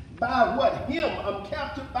captured by what? Him. I'm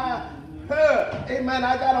captured by her. Amen.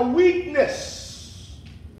 I got a weakness.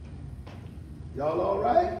 Y'all all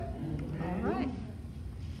right? All right.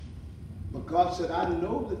 But God said, I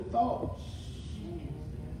know the thoughts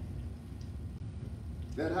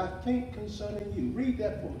that I think concerning you. Read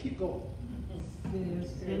that book. Keep going.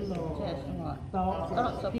 Says the Lord. That's what.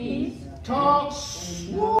 Thoughts of peace. Thoughts.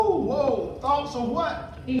 Whoa. Thoughts of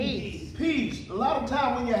what? Peace. Peace. A lot of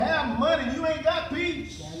times when you have money, you ain't got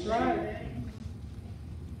peace. That's right.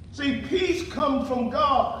 See, peace comes from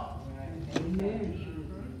God. Amen.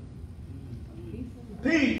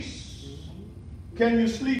 Peace. Can you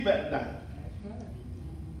sleep at night?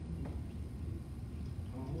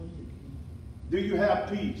 Do you have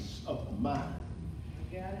peace of mind?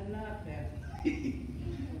 Got it not, Pastor.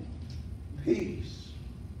 Peace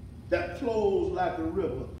that flows like a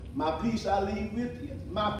river. My peace I leave with you.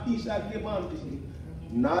 My peace I give unto you.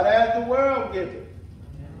 Not as the world giveth.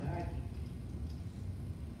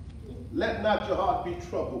 Let not your heart be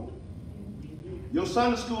troubled. Your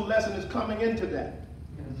Sunday school lesson is coming into that.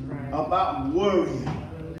 About worrying.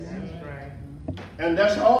 That's right. And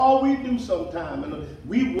that's all we do sometimes. And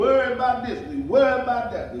we worry about this, we worry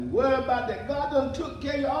about that, we worry about that. God done took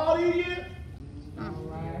care of you all these years. All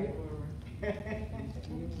right.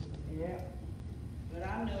 Yeah. But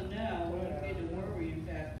I know now, when you get to worrying,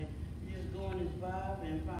 Pastor, you just go in this Bible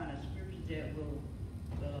and find a scripture that will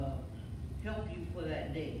help you for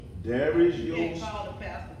that day. There is You your can't call the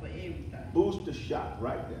pastor for everything. booster shot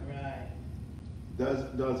right there. Right.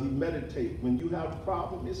 Does he meditate? When you have a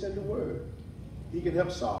problem, it's in the Word. He can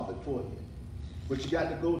help solve it for you. But you got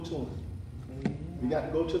to go to him. You got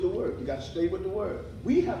to go to the word. You got to stay with the word.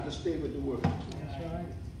 We have to stay with the word. That's right.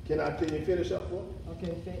 Can you finish up for me?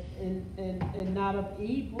 Okay, say, and not of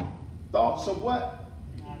evil, Thoughts of what?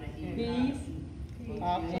 peace,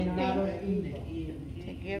 Thoughts and of not of peace, evil.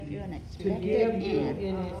 to give you an To give expected you end.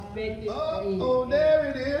 an expected Oh, end. there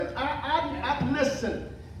it is. Listen.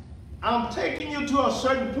 I'm taking you to a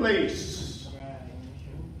certain place.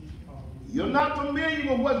 You're not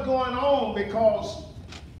familiar with what's going on because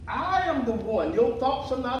I am the one. Your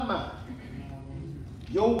thoughts are not mine.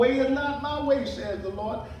 Your way is not my way, says the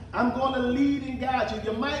Lord. I'm going to lead and guide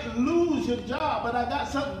you. You might lose your job, but I got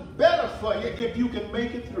something better for you if you can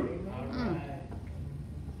make it through.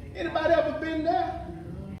 Anybody ever been there?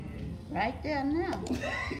 Right there now.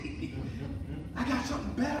 I got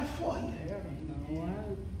something better for you.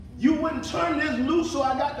 You wouldn't turn this loose, so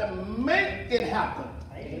I got to make it happen.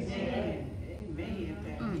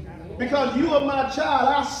 Because you are my child.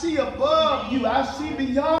 I see above you. I see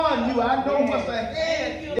beyond you. I know what's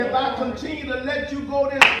ahead if I continue to let you go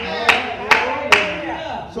this way.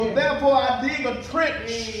 So therefore I dig a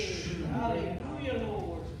trench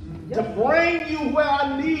to bring you where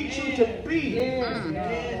I need you to be.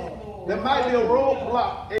 There might be a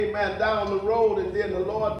roadblock, amen, down the road, and then the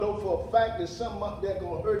Lord know for a fact there's something up there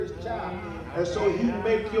going to hurt his child. And so he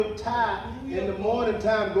make your tie in the morning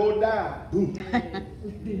time go down. Boom.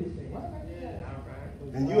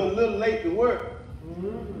 And you're a little late to work.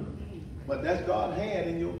 But that's God's hand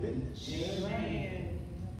in your business.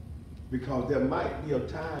 Because there might be a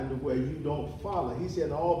time to where you don't follow. He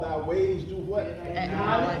said, all thy ways do what?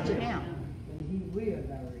 Acknowledge him. And he will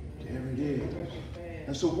direct. There it is.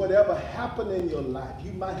 And so whatever happened in your life,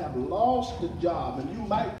 you might have lost the job and you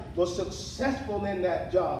might was successful in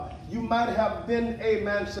that job. You might have been,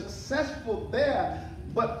 amen, successful there,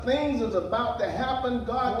 but things is about to happen.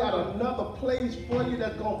 God got another place for you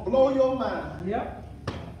that's going to blow your mind. Yep.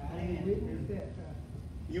 I witnessed that.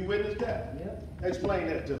 You witnessed that? Yep. Explain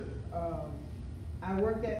that to me. I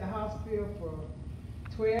worked at the hospital for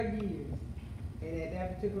 12 years. And at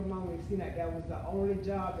that particular moment, it seemed like that was the only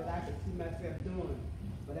job that I could see myself doing.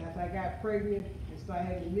 But as I got pregnant and started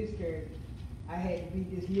having miscarriage, I had to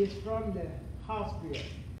be dismissed from the hospital.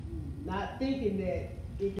 Not thinking that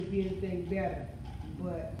it could be anything better.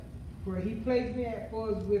 But where he placed me at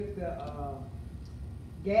was with the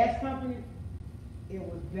gas company, it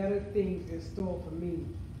was better things in store for me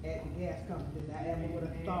at the gas company than I ever would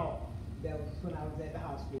have thought that was when I was at the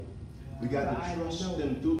hospital. We got So to I trust know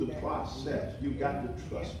him through the that- process. You got to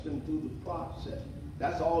trust him through the process.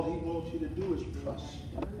 That's all he wants you to do is trust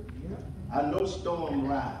him. Yep. I know storm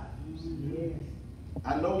rise. Yes.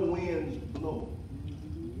 I know winds blow.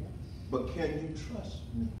 Yep. But can you trust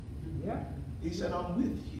me? Yep. He said, I'm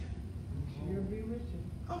with you. She'll be with you.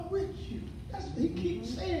 I'm with you. That's what he keeps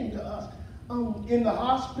saying to us. I'm in the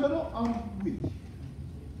hospital, I'm with you.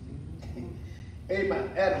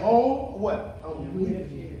 Amen. At home, what? I'm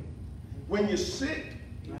with you. When you're sick,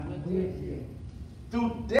 I'm with you.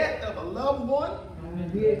 through death of a loved one, I'm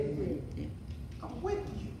with you. I'm with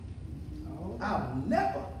you. Oh, I'll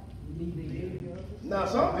never. leave you. Now,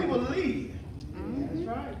 some people leave. That's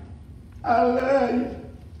right. I love you.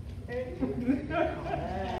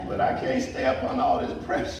 But I can't stay up on all this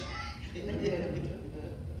pressure.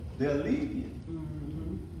 They'll leave you.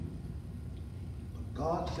 But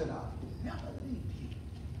God said, I'll never leave you.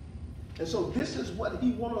 And so this is what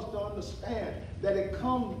he wants us to understand, that it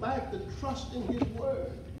comes back to trusting his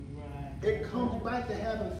word. It comes back to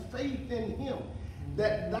having faith in him,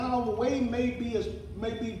 that thy way may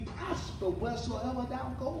be prosper wheresoever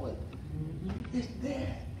thou goest. It's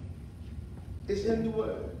there. It's in the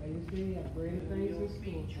word. And you see, I greater things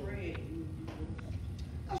in store.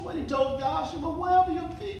 That's what he told Joshua. Wherever your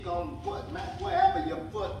feet gonna put, man, wherever your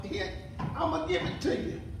foot hit, I'm gonna give it to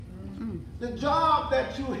you. The job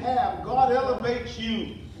that you have, God elevates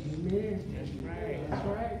you. Amen. That's right. That's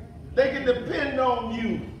right. They can depend on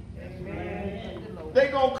you. Amen. They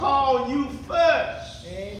gonna call you first.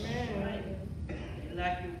 Amen.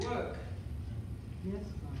 Like your work. Yes,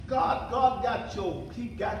 God got he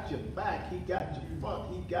got your back, he got your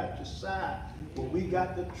front, he got your side. But we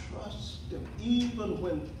got to trust him even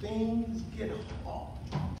when things get hard.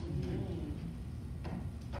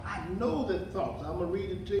 I know the thoughts, I'm gonna read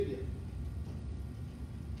it to you,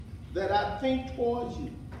 that I think towards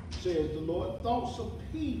you, says the Lord, thoughts of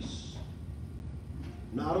peace,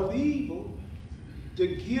 not of evil, to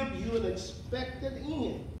give you an expected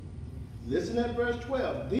end. Listen at verse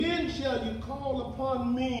 12. Then shall you call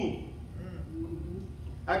upon me.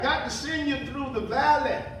 I got to send you through the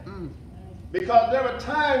valley. Because there are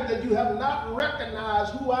times that you have not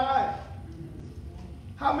recognized who I am.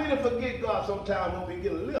 How many forget God sometimes when we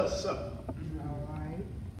get a little something? All right.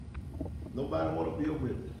 Nobody want to be a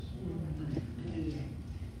witness.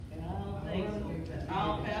 I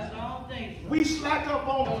don't think so. We slack up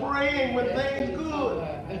on praying when things good.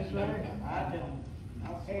 That's right. I don't. I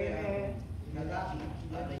swear. Amen. Because I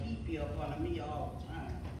let the heat be up on me all the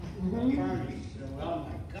time. Mhm. Furnace, so, oh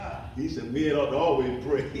my God. He said, men ought to always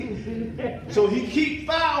pray. So he keep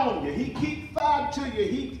fire on you. He keep fire to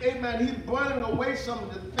you. Amen, he's burning away some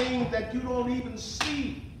of the things that you don't even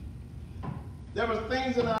see. There are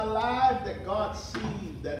things in our lives that God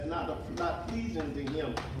sees that's not pleasing to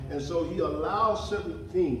him. And so he allows certain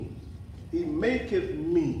things. He maketh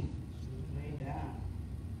me. Lay down.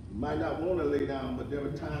 You might not want to lay down, but there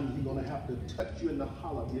are times he's going to have to touch you in the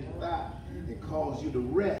hollow of your thigh and cause you to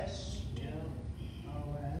rest. Yeah.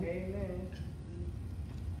 All right. Amen.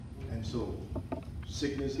 And so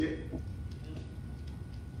sickness hit,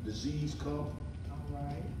 disease come. All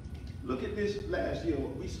right. Look at this last year.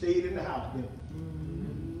 We stayed in the house then.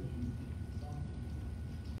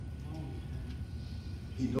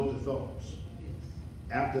 He knows the thoughts.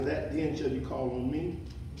 After that, then shall you call on me,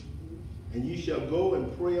 and ye shall go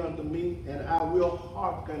and pray unto me, and I will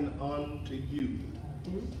hearken unto you.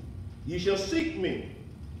 Ye shall seek me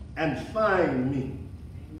and find me,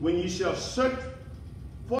 when ye shall search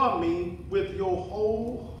for me with your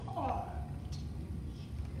whole heart.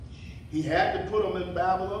 He had to put them in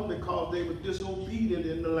Babylon because they were disobedient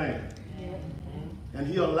in the land. And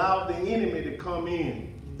he allowed the enemy to come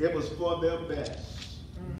in. It was for their best.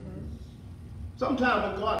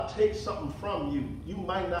 Sometimes when God takes something from you, you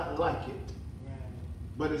might not like it,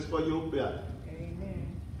 but it's for your better.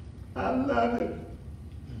 Amen. I love it.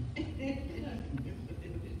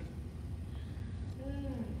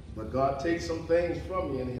 But God takes some things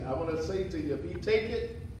from you, and I want to say to you, if he take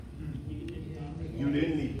it, you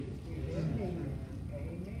didn't need it. Amen.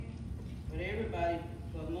 But everybody,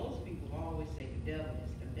 for most people, always say the devil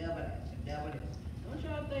is, the devil is, the devil is. Don't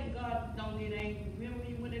y'all think God don't get angry? Remember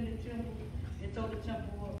he went in the temple and told the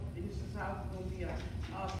temple, this is how it's going to be a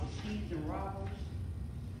house of thieves and robbers?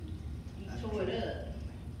 He tore it up.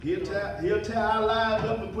 He'll tear our lives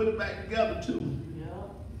up and put it back together too. Yeah.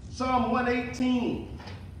 Psalm 118.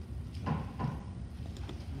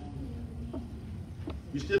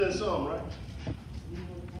 You still in Psalm, right?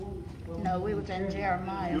 No, we was in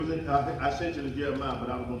Jeremiah. You was in, I sent you to Jeremiah, but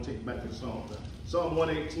I was going to take you back to the Psalm. Psalm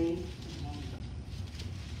 118.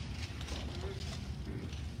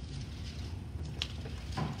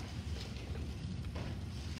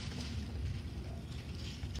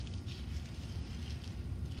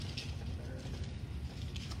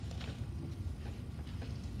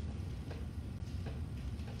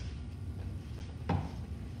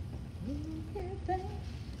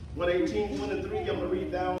 What 18, 23, I'm going to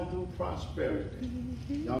read down through prosperity.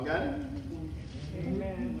 Y'all got it?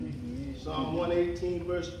 Amen. Psalm 118,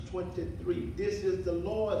 verse 23. This is the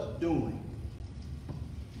Lord's doing.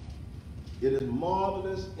 It is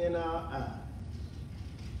marvelous in our eyes.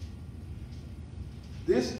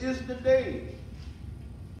 This is the day.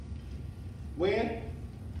 When?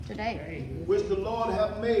 Today. Which the Lord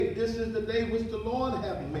hath made. This is the day which the Lord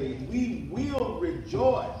hath made. We will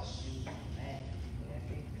rejoice.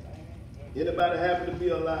 Anybody happy to be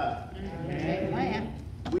alive? Amen.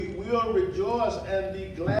 We will rejoice and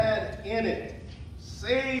be glad in it.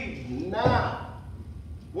 Save now.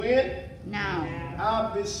 When? Now.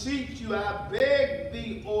 I beseech you, I beg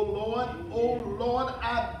thee, O Lord,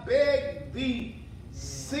 I beg thee,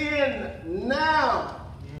 send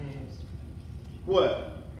now.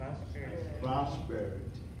 What? Prosperity.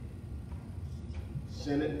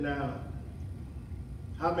 Send it now.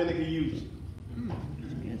 How many can use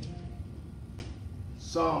it?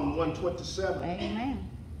 Psalm 127. Amen.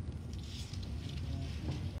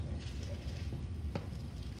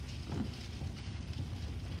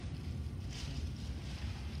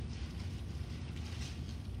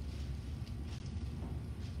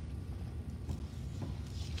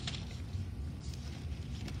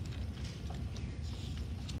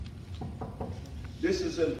 This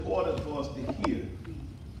is important for us to hear.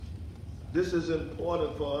 This is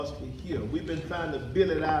important for us to hear. We've been trying to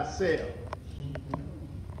build it ourselves.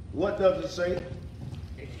 What does it say?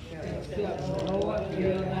 Except the Lord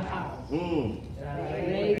build the house.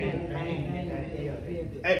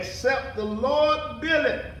 Except the Lord build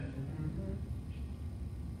it.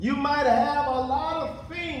 You might have a lot of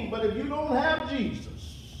things, but if you don't have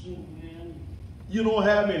Jesus, you don't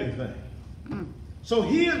have anything. So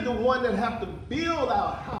he is the one that have to build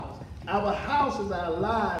our house. Our house is our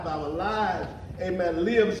life, amen,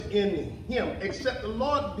 lives in him. Except the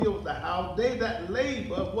Lord build the house, they that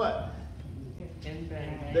labor, what? In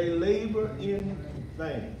vain. They labor in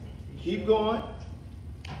vain. Keep going.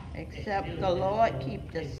 Except the Lord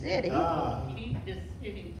keep the city, Ah, Keep the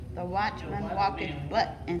city. the watchman walketh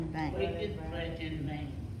but in vain. Wicked but in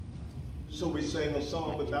vain. so we sing a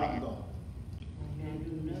song without God. Can't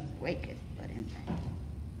do nothing. Waketh but in vain.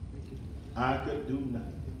 I could do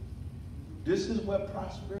nothing. This is where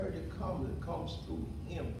prosperity comes. It comes through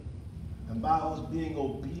him. And by us being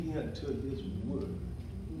obedient to his word.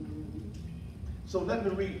 So let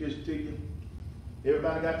me read this to you.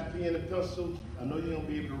 Everybody got the pen and pencil? I know you're going to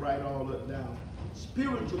be able to write all that down.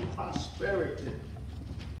 Spiritual prosperity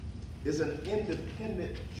is an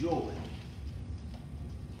independent joy.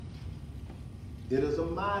 It is a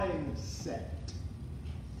mindset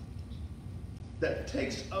that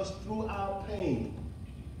takes us through our pain.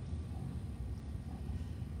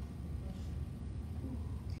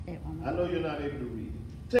 Say it one more. I know you're not able to read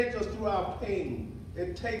it. Takes us through our pain.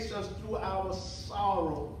 It takes us through our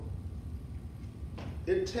sorrow.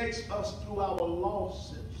 It takes us through our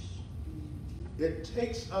losses. It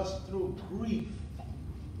takes us through grief.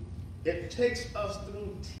 It takes us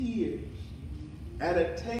through tears. And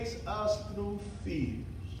it takes us through fears.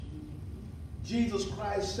 Jesus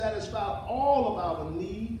Christ satisfied all of our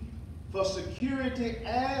need for security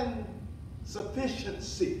and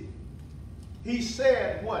sufficiency. He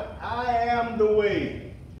said what? I am the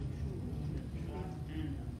way.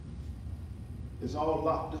 It's all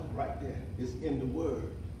locked up right there. It's in the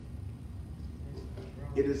word.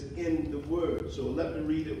 It is in the word. So let me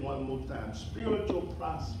read it one more time. Spiritual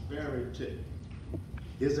prosperity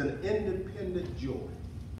is an independent joy.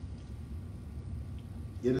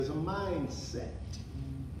 It is a mindset.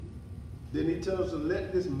 Then he tells us to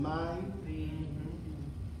let this mind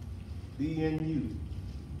be in you.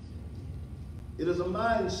 It is a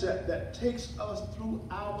mindset that takes us through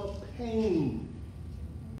our pain.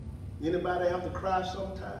 Anybody have to cry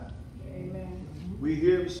sometime? Amen. We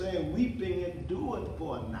hear him saying, weeping endured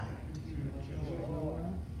for a night,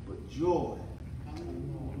 but joy.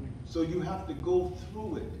 So you have to go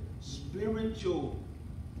through it. Spiritual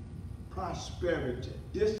prosperity.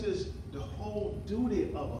 This is the whole duty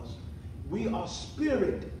of us. We are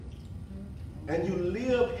spirit, and you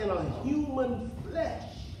live in a human flesh.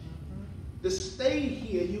 To stay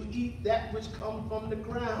here, you eat that which comes from the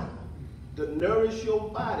ground to nourish your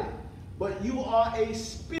body. But you are a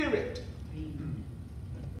spirit.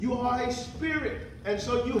 You are a spirit. And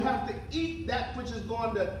so you have to eat that which is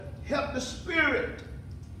going to help the spirit.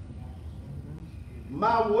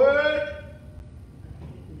 My word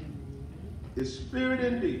is spirit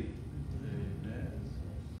indeed.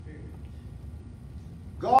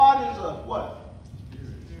 God is a what?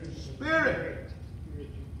 Spirit.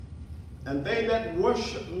 And they that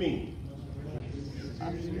worship me,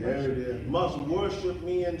 there it is, must worship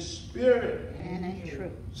me in spirit And in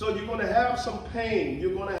truth. So you're going to have some pain.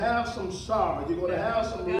 You're going to have some sorrow. You're going to have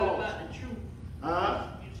some Forgot loss. about the truth. Huh?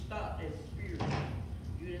 You stopped at spirit.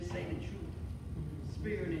 You didn't say the truth.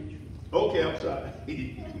 Spirit and truth. Okay, I'm sorry.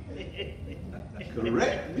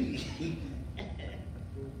 Correct me.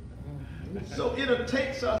 So it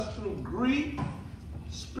takes us through grief,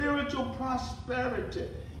 spiritual prosperity.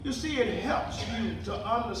 You see, it helps you to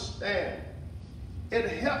understand. It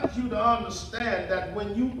helps you to understand that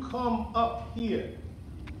when you come up here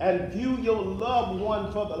and view your loved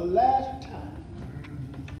one for the last time,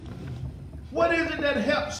 what is it that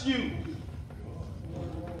helps you?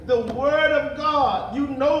 The Word of God. You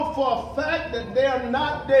know for a fact that they're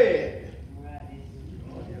not dead.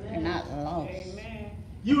 They're not lost.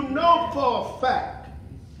 You know for a fact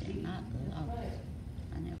They're not lost.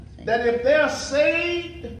 I never said that if they're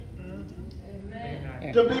saved,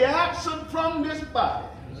 that. to be absent from this body,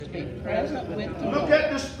 To be present with the look Lord.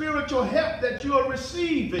 at the spiritual help that you are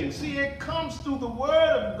receiving. See, it comes through the Word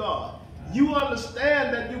of God. You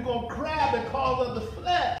understand that you're going to cry because of the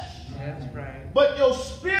flesh. That's right. But your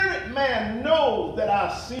spirit man knows that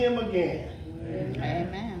I'll see him again.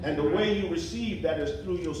 Amen. And the way you receive that is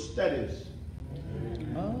through your studies.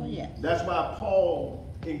 Oh, yes. That's why Paul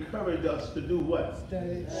encouraged us to do what?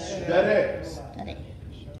 Study. Study. Study.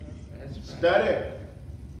 That's right. Study.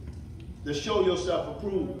 To show yourself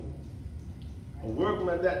approved. A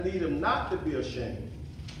workman that need him not to be ashamed.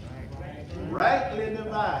 Rightly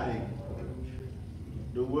dividing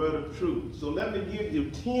the word of truth. So let me give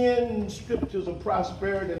you 10 scriptures of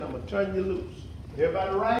prosperity and I'm going to turn you loose.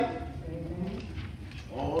 Everybody right?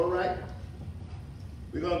 All right.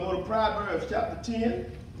 We're going to go to Proverbs chapter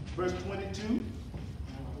 10, verse 22.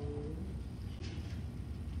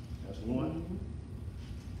 That's one.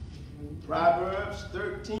 Proverbs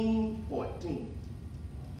 13:14.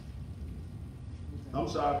 I'm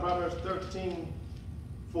sorry, Proverbs 13:4.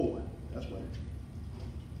 That's what it is.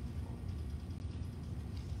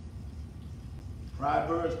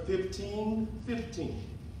 Proverbs 15:15.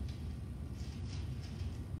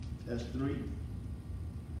 That's 3.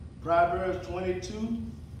 Proverbs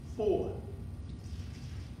 22:4.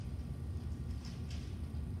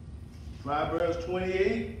 Proverbs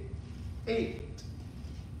 28:8.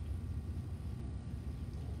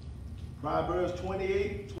 Proverbs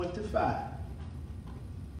 28:25.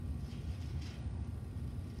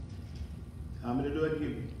 How many do I give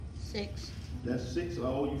you? 6. That's 6. So I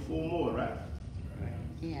owe you 4 more, right?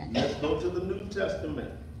 Yeah. Let's go to the New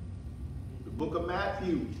Testament. The book of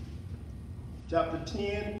Matthew, chapter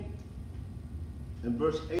 10 and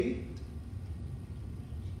verse 8.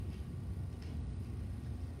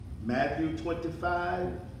 Matthew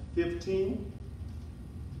 25:15.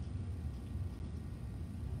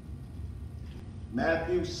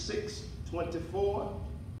 Matthew 6:24.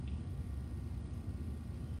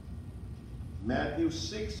 Matthew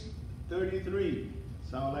 6:33.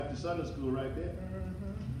 Sound like the Sunday school right there.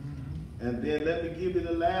 And then let me give you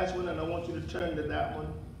the last one, and I want you to turn to that one.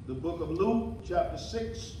 The book of Luke, chapter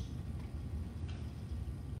 6,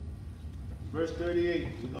 verse 38.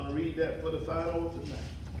 We're going to read that for the final tonight.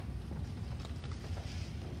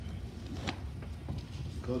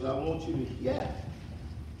 Because I want you to hear.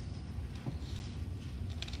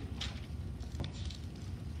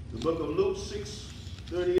 The book of Luke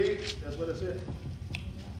 6:38. That's what it said?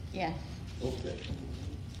 Yeah. Okay.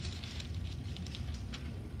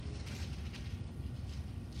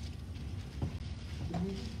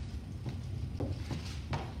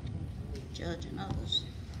 Judging others.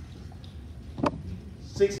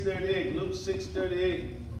 6:38, Luke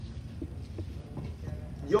 6:38.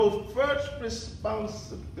 Your first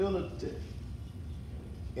responsibility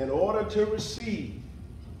in order to receive,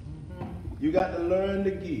 you got to learn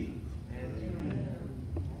to give.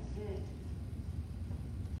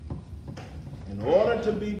 In order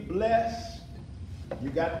to be blessed, you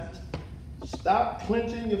got to stop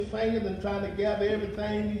clenching your fingers and trying to gather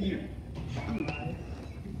everything to you.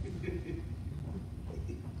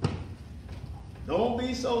 Don't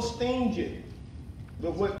be so stingy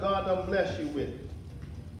with what God done bless you with.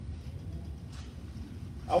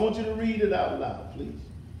 I want you to read it out loud, please.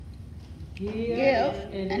 Give,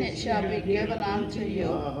 and it shall be given unto you.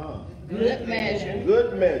 Good measure,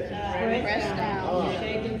 Good measure. pressed down,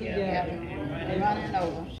 shaken together, and running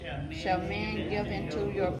over, shall men give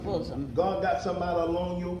into your bosom. God got somebody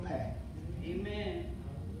along your path Amen.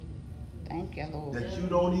 Thank you, Lord. that you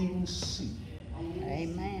don't even see.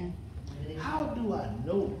 Amen. How do I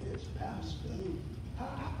know this, Pastor?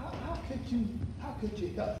 How could you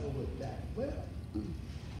help me with that? Well,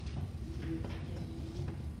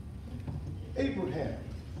 Abraham,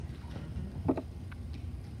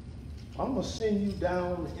 I'm going to send you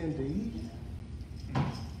down into Egypt.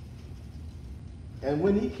 And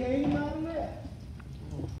when he came out of there,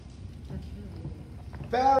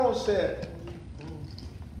 Pharaoh said,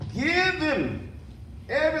 give him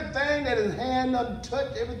everything that his hand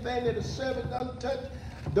untouched, everything that his servant untouched.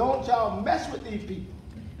 Don't y'all mess with these people.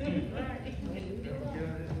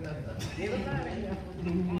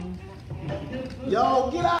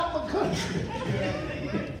 Y'all get out of the country.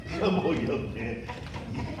 Come on, young man.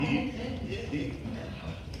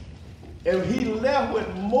 And he left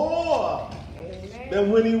with more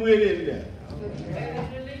than when he went in there.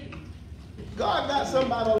 God got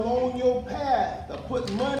somebody along your path to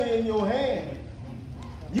put money in your hand.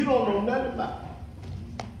 You don't know nothing about it.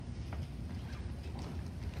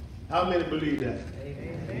 How many believe that?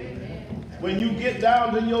 When you get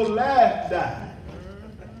down to your last dime,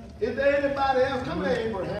 is there anybody else? Come here,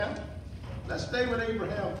 Abraham. Let's stay with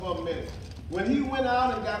Abraham for a minute. When he went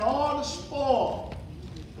out and got all the spoil,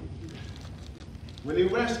 when he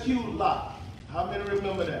rescued Lot, how many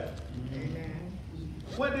remember that?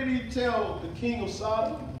 What did he tell the king of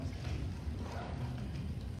Sodom?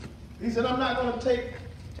 He said, I'm not going to take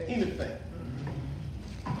anything.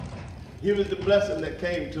 Here is the blessing that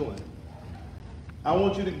came to him. I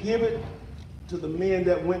want you to give it to the men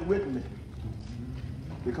that went with me.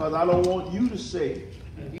 Because I don't want you to say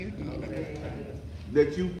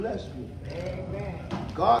that you blessed me.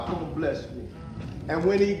 God gonna bless me. And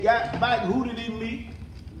when he got back, who did he meet?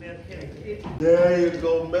 There you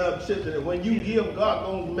go, Melchizedek. When you give, God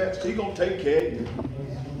gonna bless, he gonna take care of you.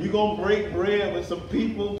 You gonna break bread with some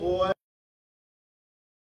people, boy.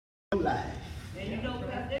 Life. And you know,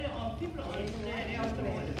 Pastor, people don't understand. They also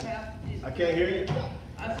want the pastor. I can't hear you.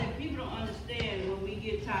 I said people don't understand when we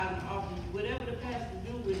get tithes and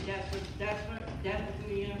That's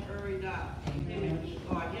between him, her and God. Him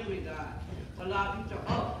and God. A lot of people say,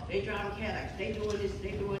 oh, they driving Cadillacs, they doing this,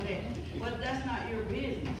 they doing that. But that's not your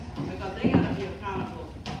business, because they gotta be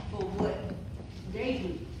accountable for what they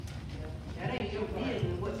do. That ain't your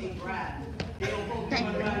business, what they drive. They don't supposed to be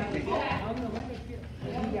running around in the boat.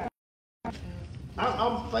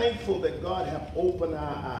 I'm thankful that God have opened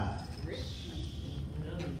our eyes,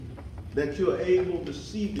 that you're able to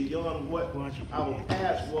see beyond what our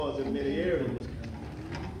past was in many areas.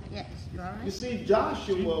 Yes, you all You right? see,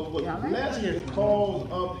 Joshua was Yeah, right. blessed because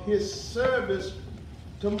of his service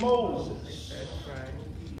to Moses.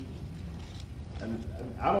 And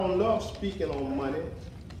I don't love speaking on money.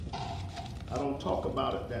 I don't talk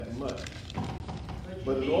about it that much.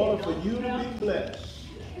 But in order for you to be blessed,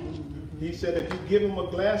 he said if you give him a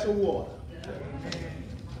glass of water,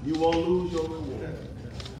 you won't lose your reward.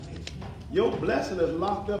 Your blessing is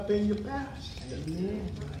locked up in your past.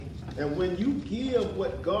 And when you give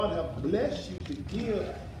what God has blessed you to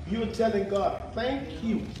give, you're telling God, thank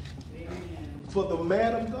you for the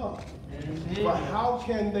man of God. But how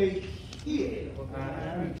can they hear?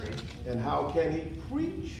 And how can he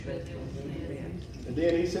preach? And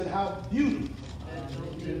then he said, how beautiful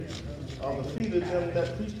are the feet of them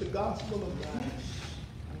that preach the gospel of peace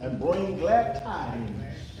and bring glad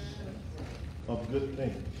tidings of good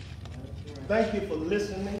things. Thank you for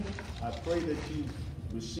listening. I pray that you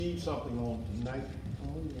received something on tonight.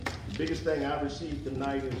 The biggest thing I received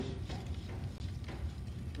tonight is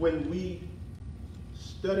when we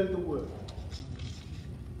study the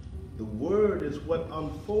Word is what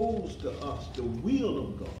unfolds to us the will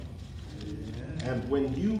of God. And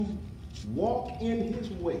when you walk in his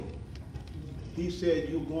way, he said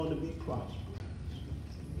you're going to be prosperous.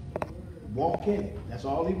 Walk in it. That's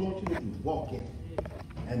all he wants you to do. Walk in it.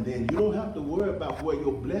 And then you don't have to worry about where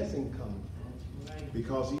your blessing comes from.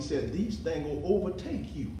 Because he said these things will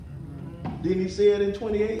overtake you. Didn't he say it in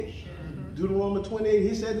 28? Deuteronomy 28,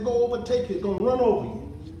 he said to go overtake you. It's going to run over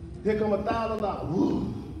you. Here come $1,000.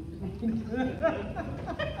 Woo.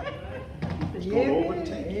 It's going to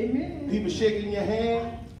overtake you. Amen. People shaking your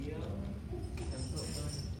hand,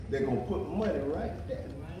 they're going to put money right there.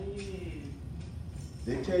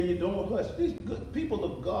 They tell you don't hush. These good people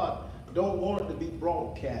of God don't want it to be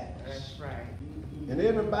broadcast. That's right. And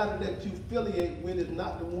everybody that you affiliate with is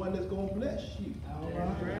not the one that's going to bless you.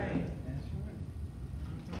 That's right.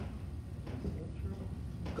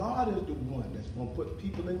 God is the one that's going to put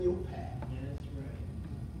people in your path.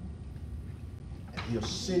 And he'll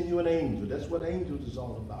send you an angel. That's what angels is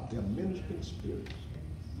all about. They're ministering spirits.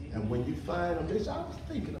 And when you find them, they say, I was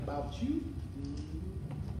thinking about you.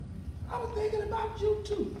 I was thinking about you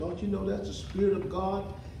too. Don't you know that's the Spirit of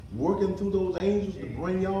God working through those angels to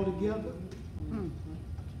bring y'all together?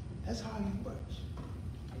 That's how he works.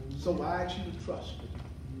 So I ask you to trust him.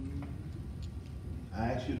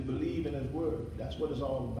 I ask you to believe in his word. That's what it's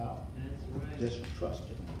all about. Just trust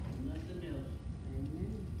him. Nothing else.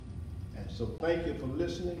 And so thank you for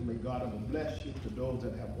listening. May God have bless you. To those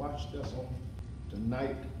that have watched us on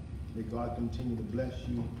tonight, may God continue to bless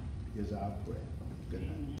you is our prayer. Good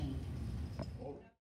night.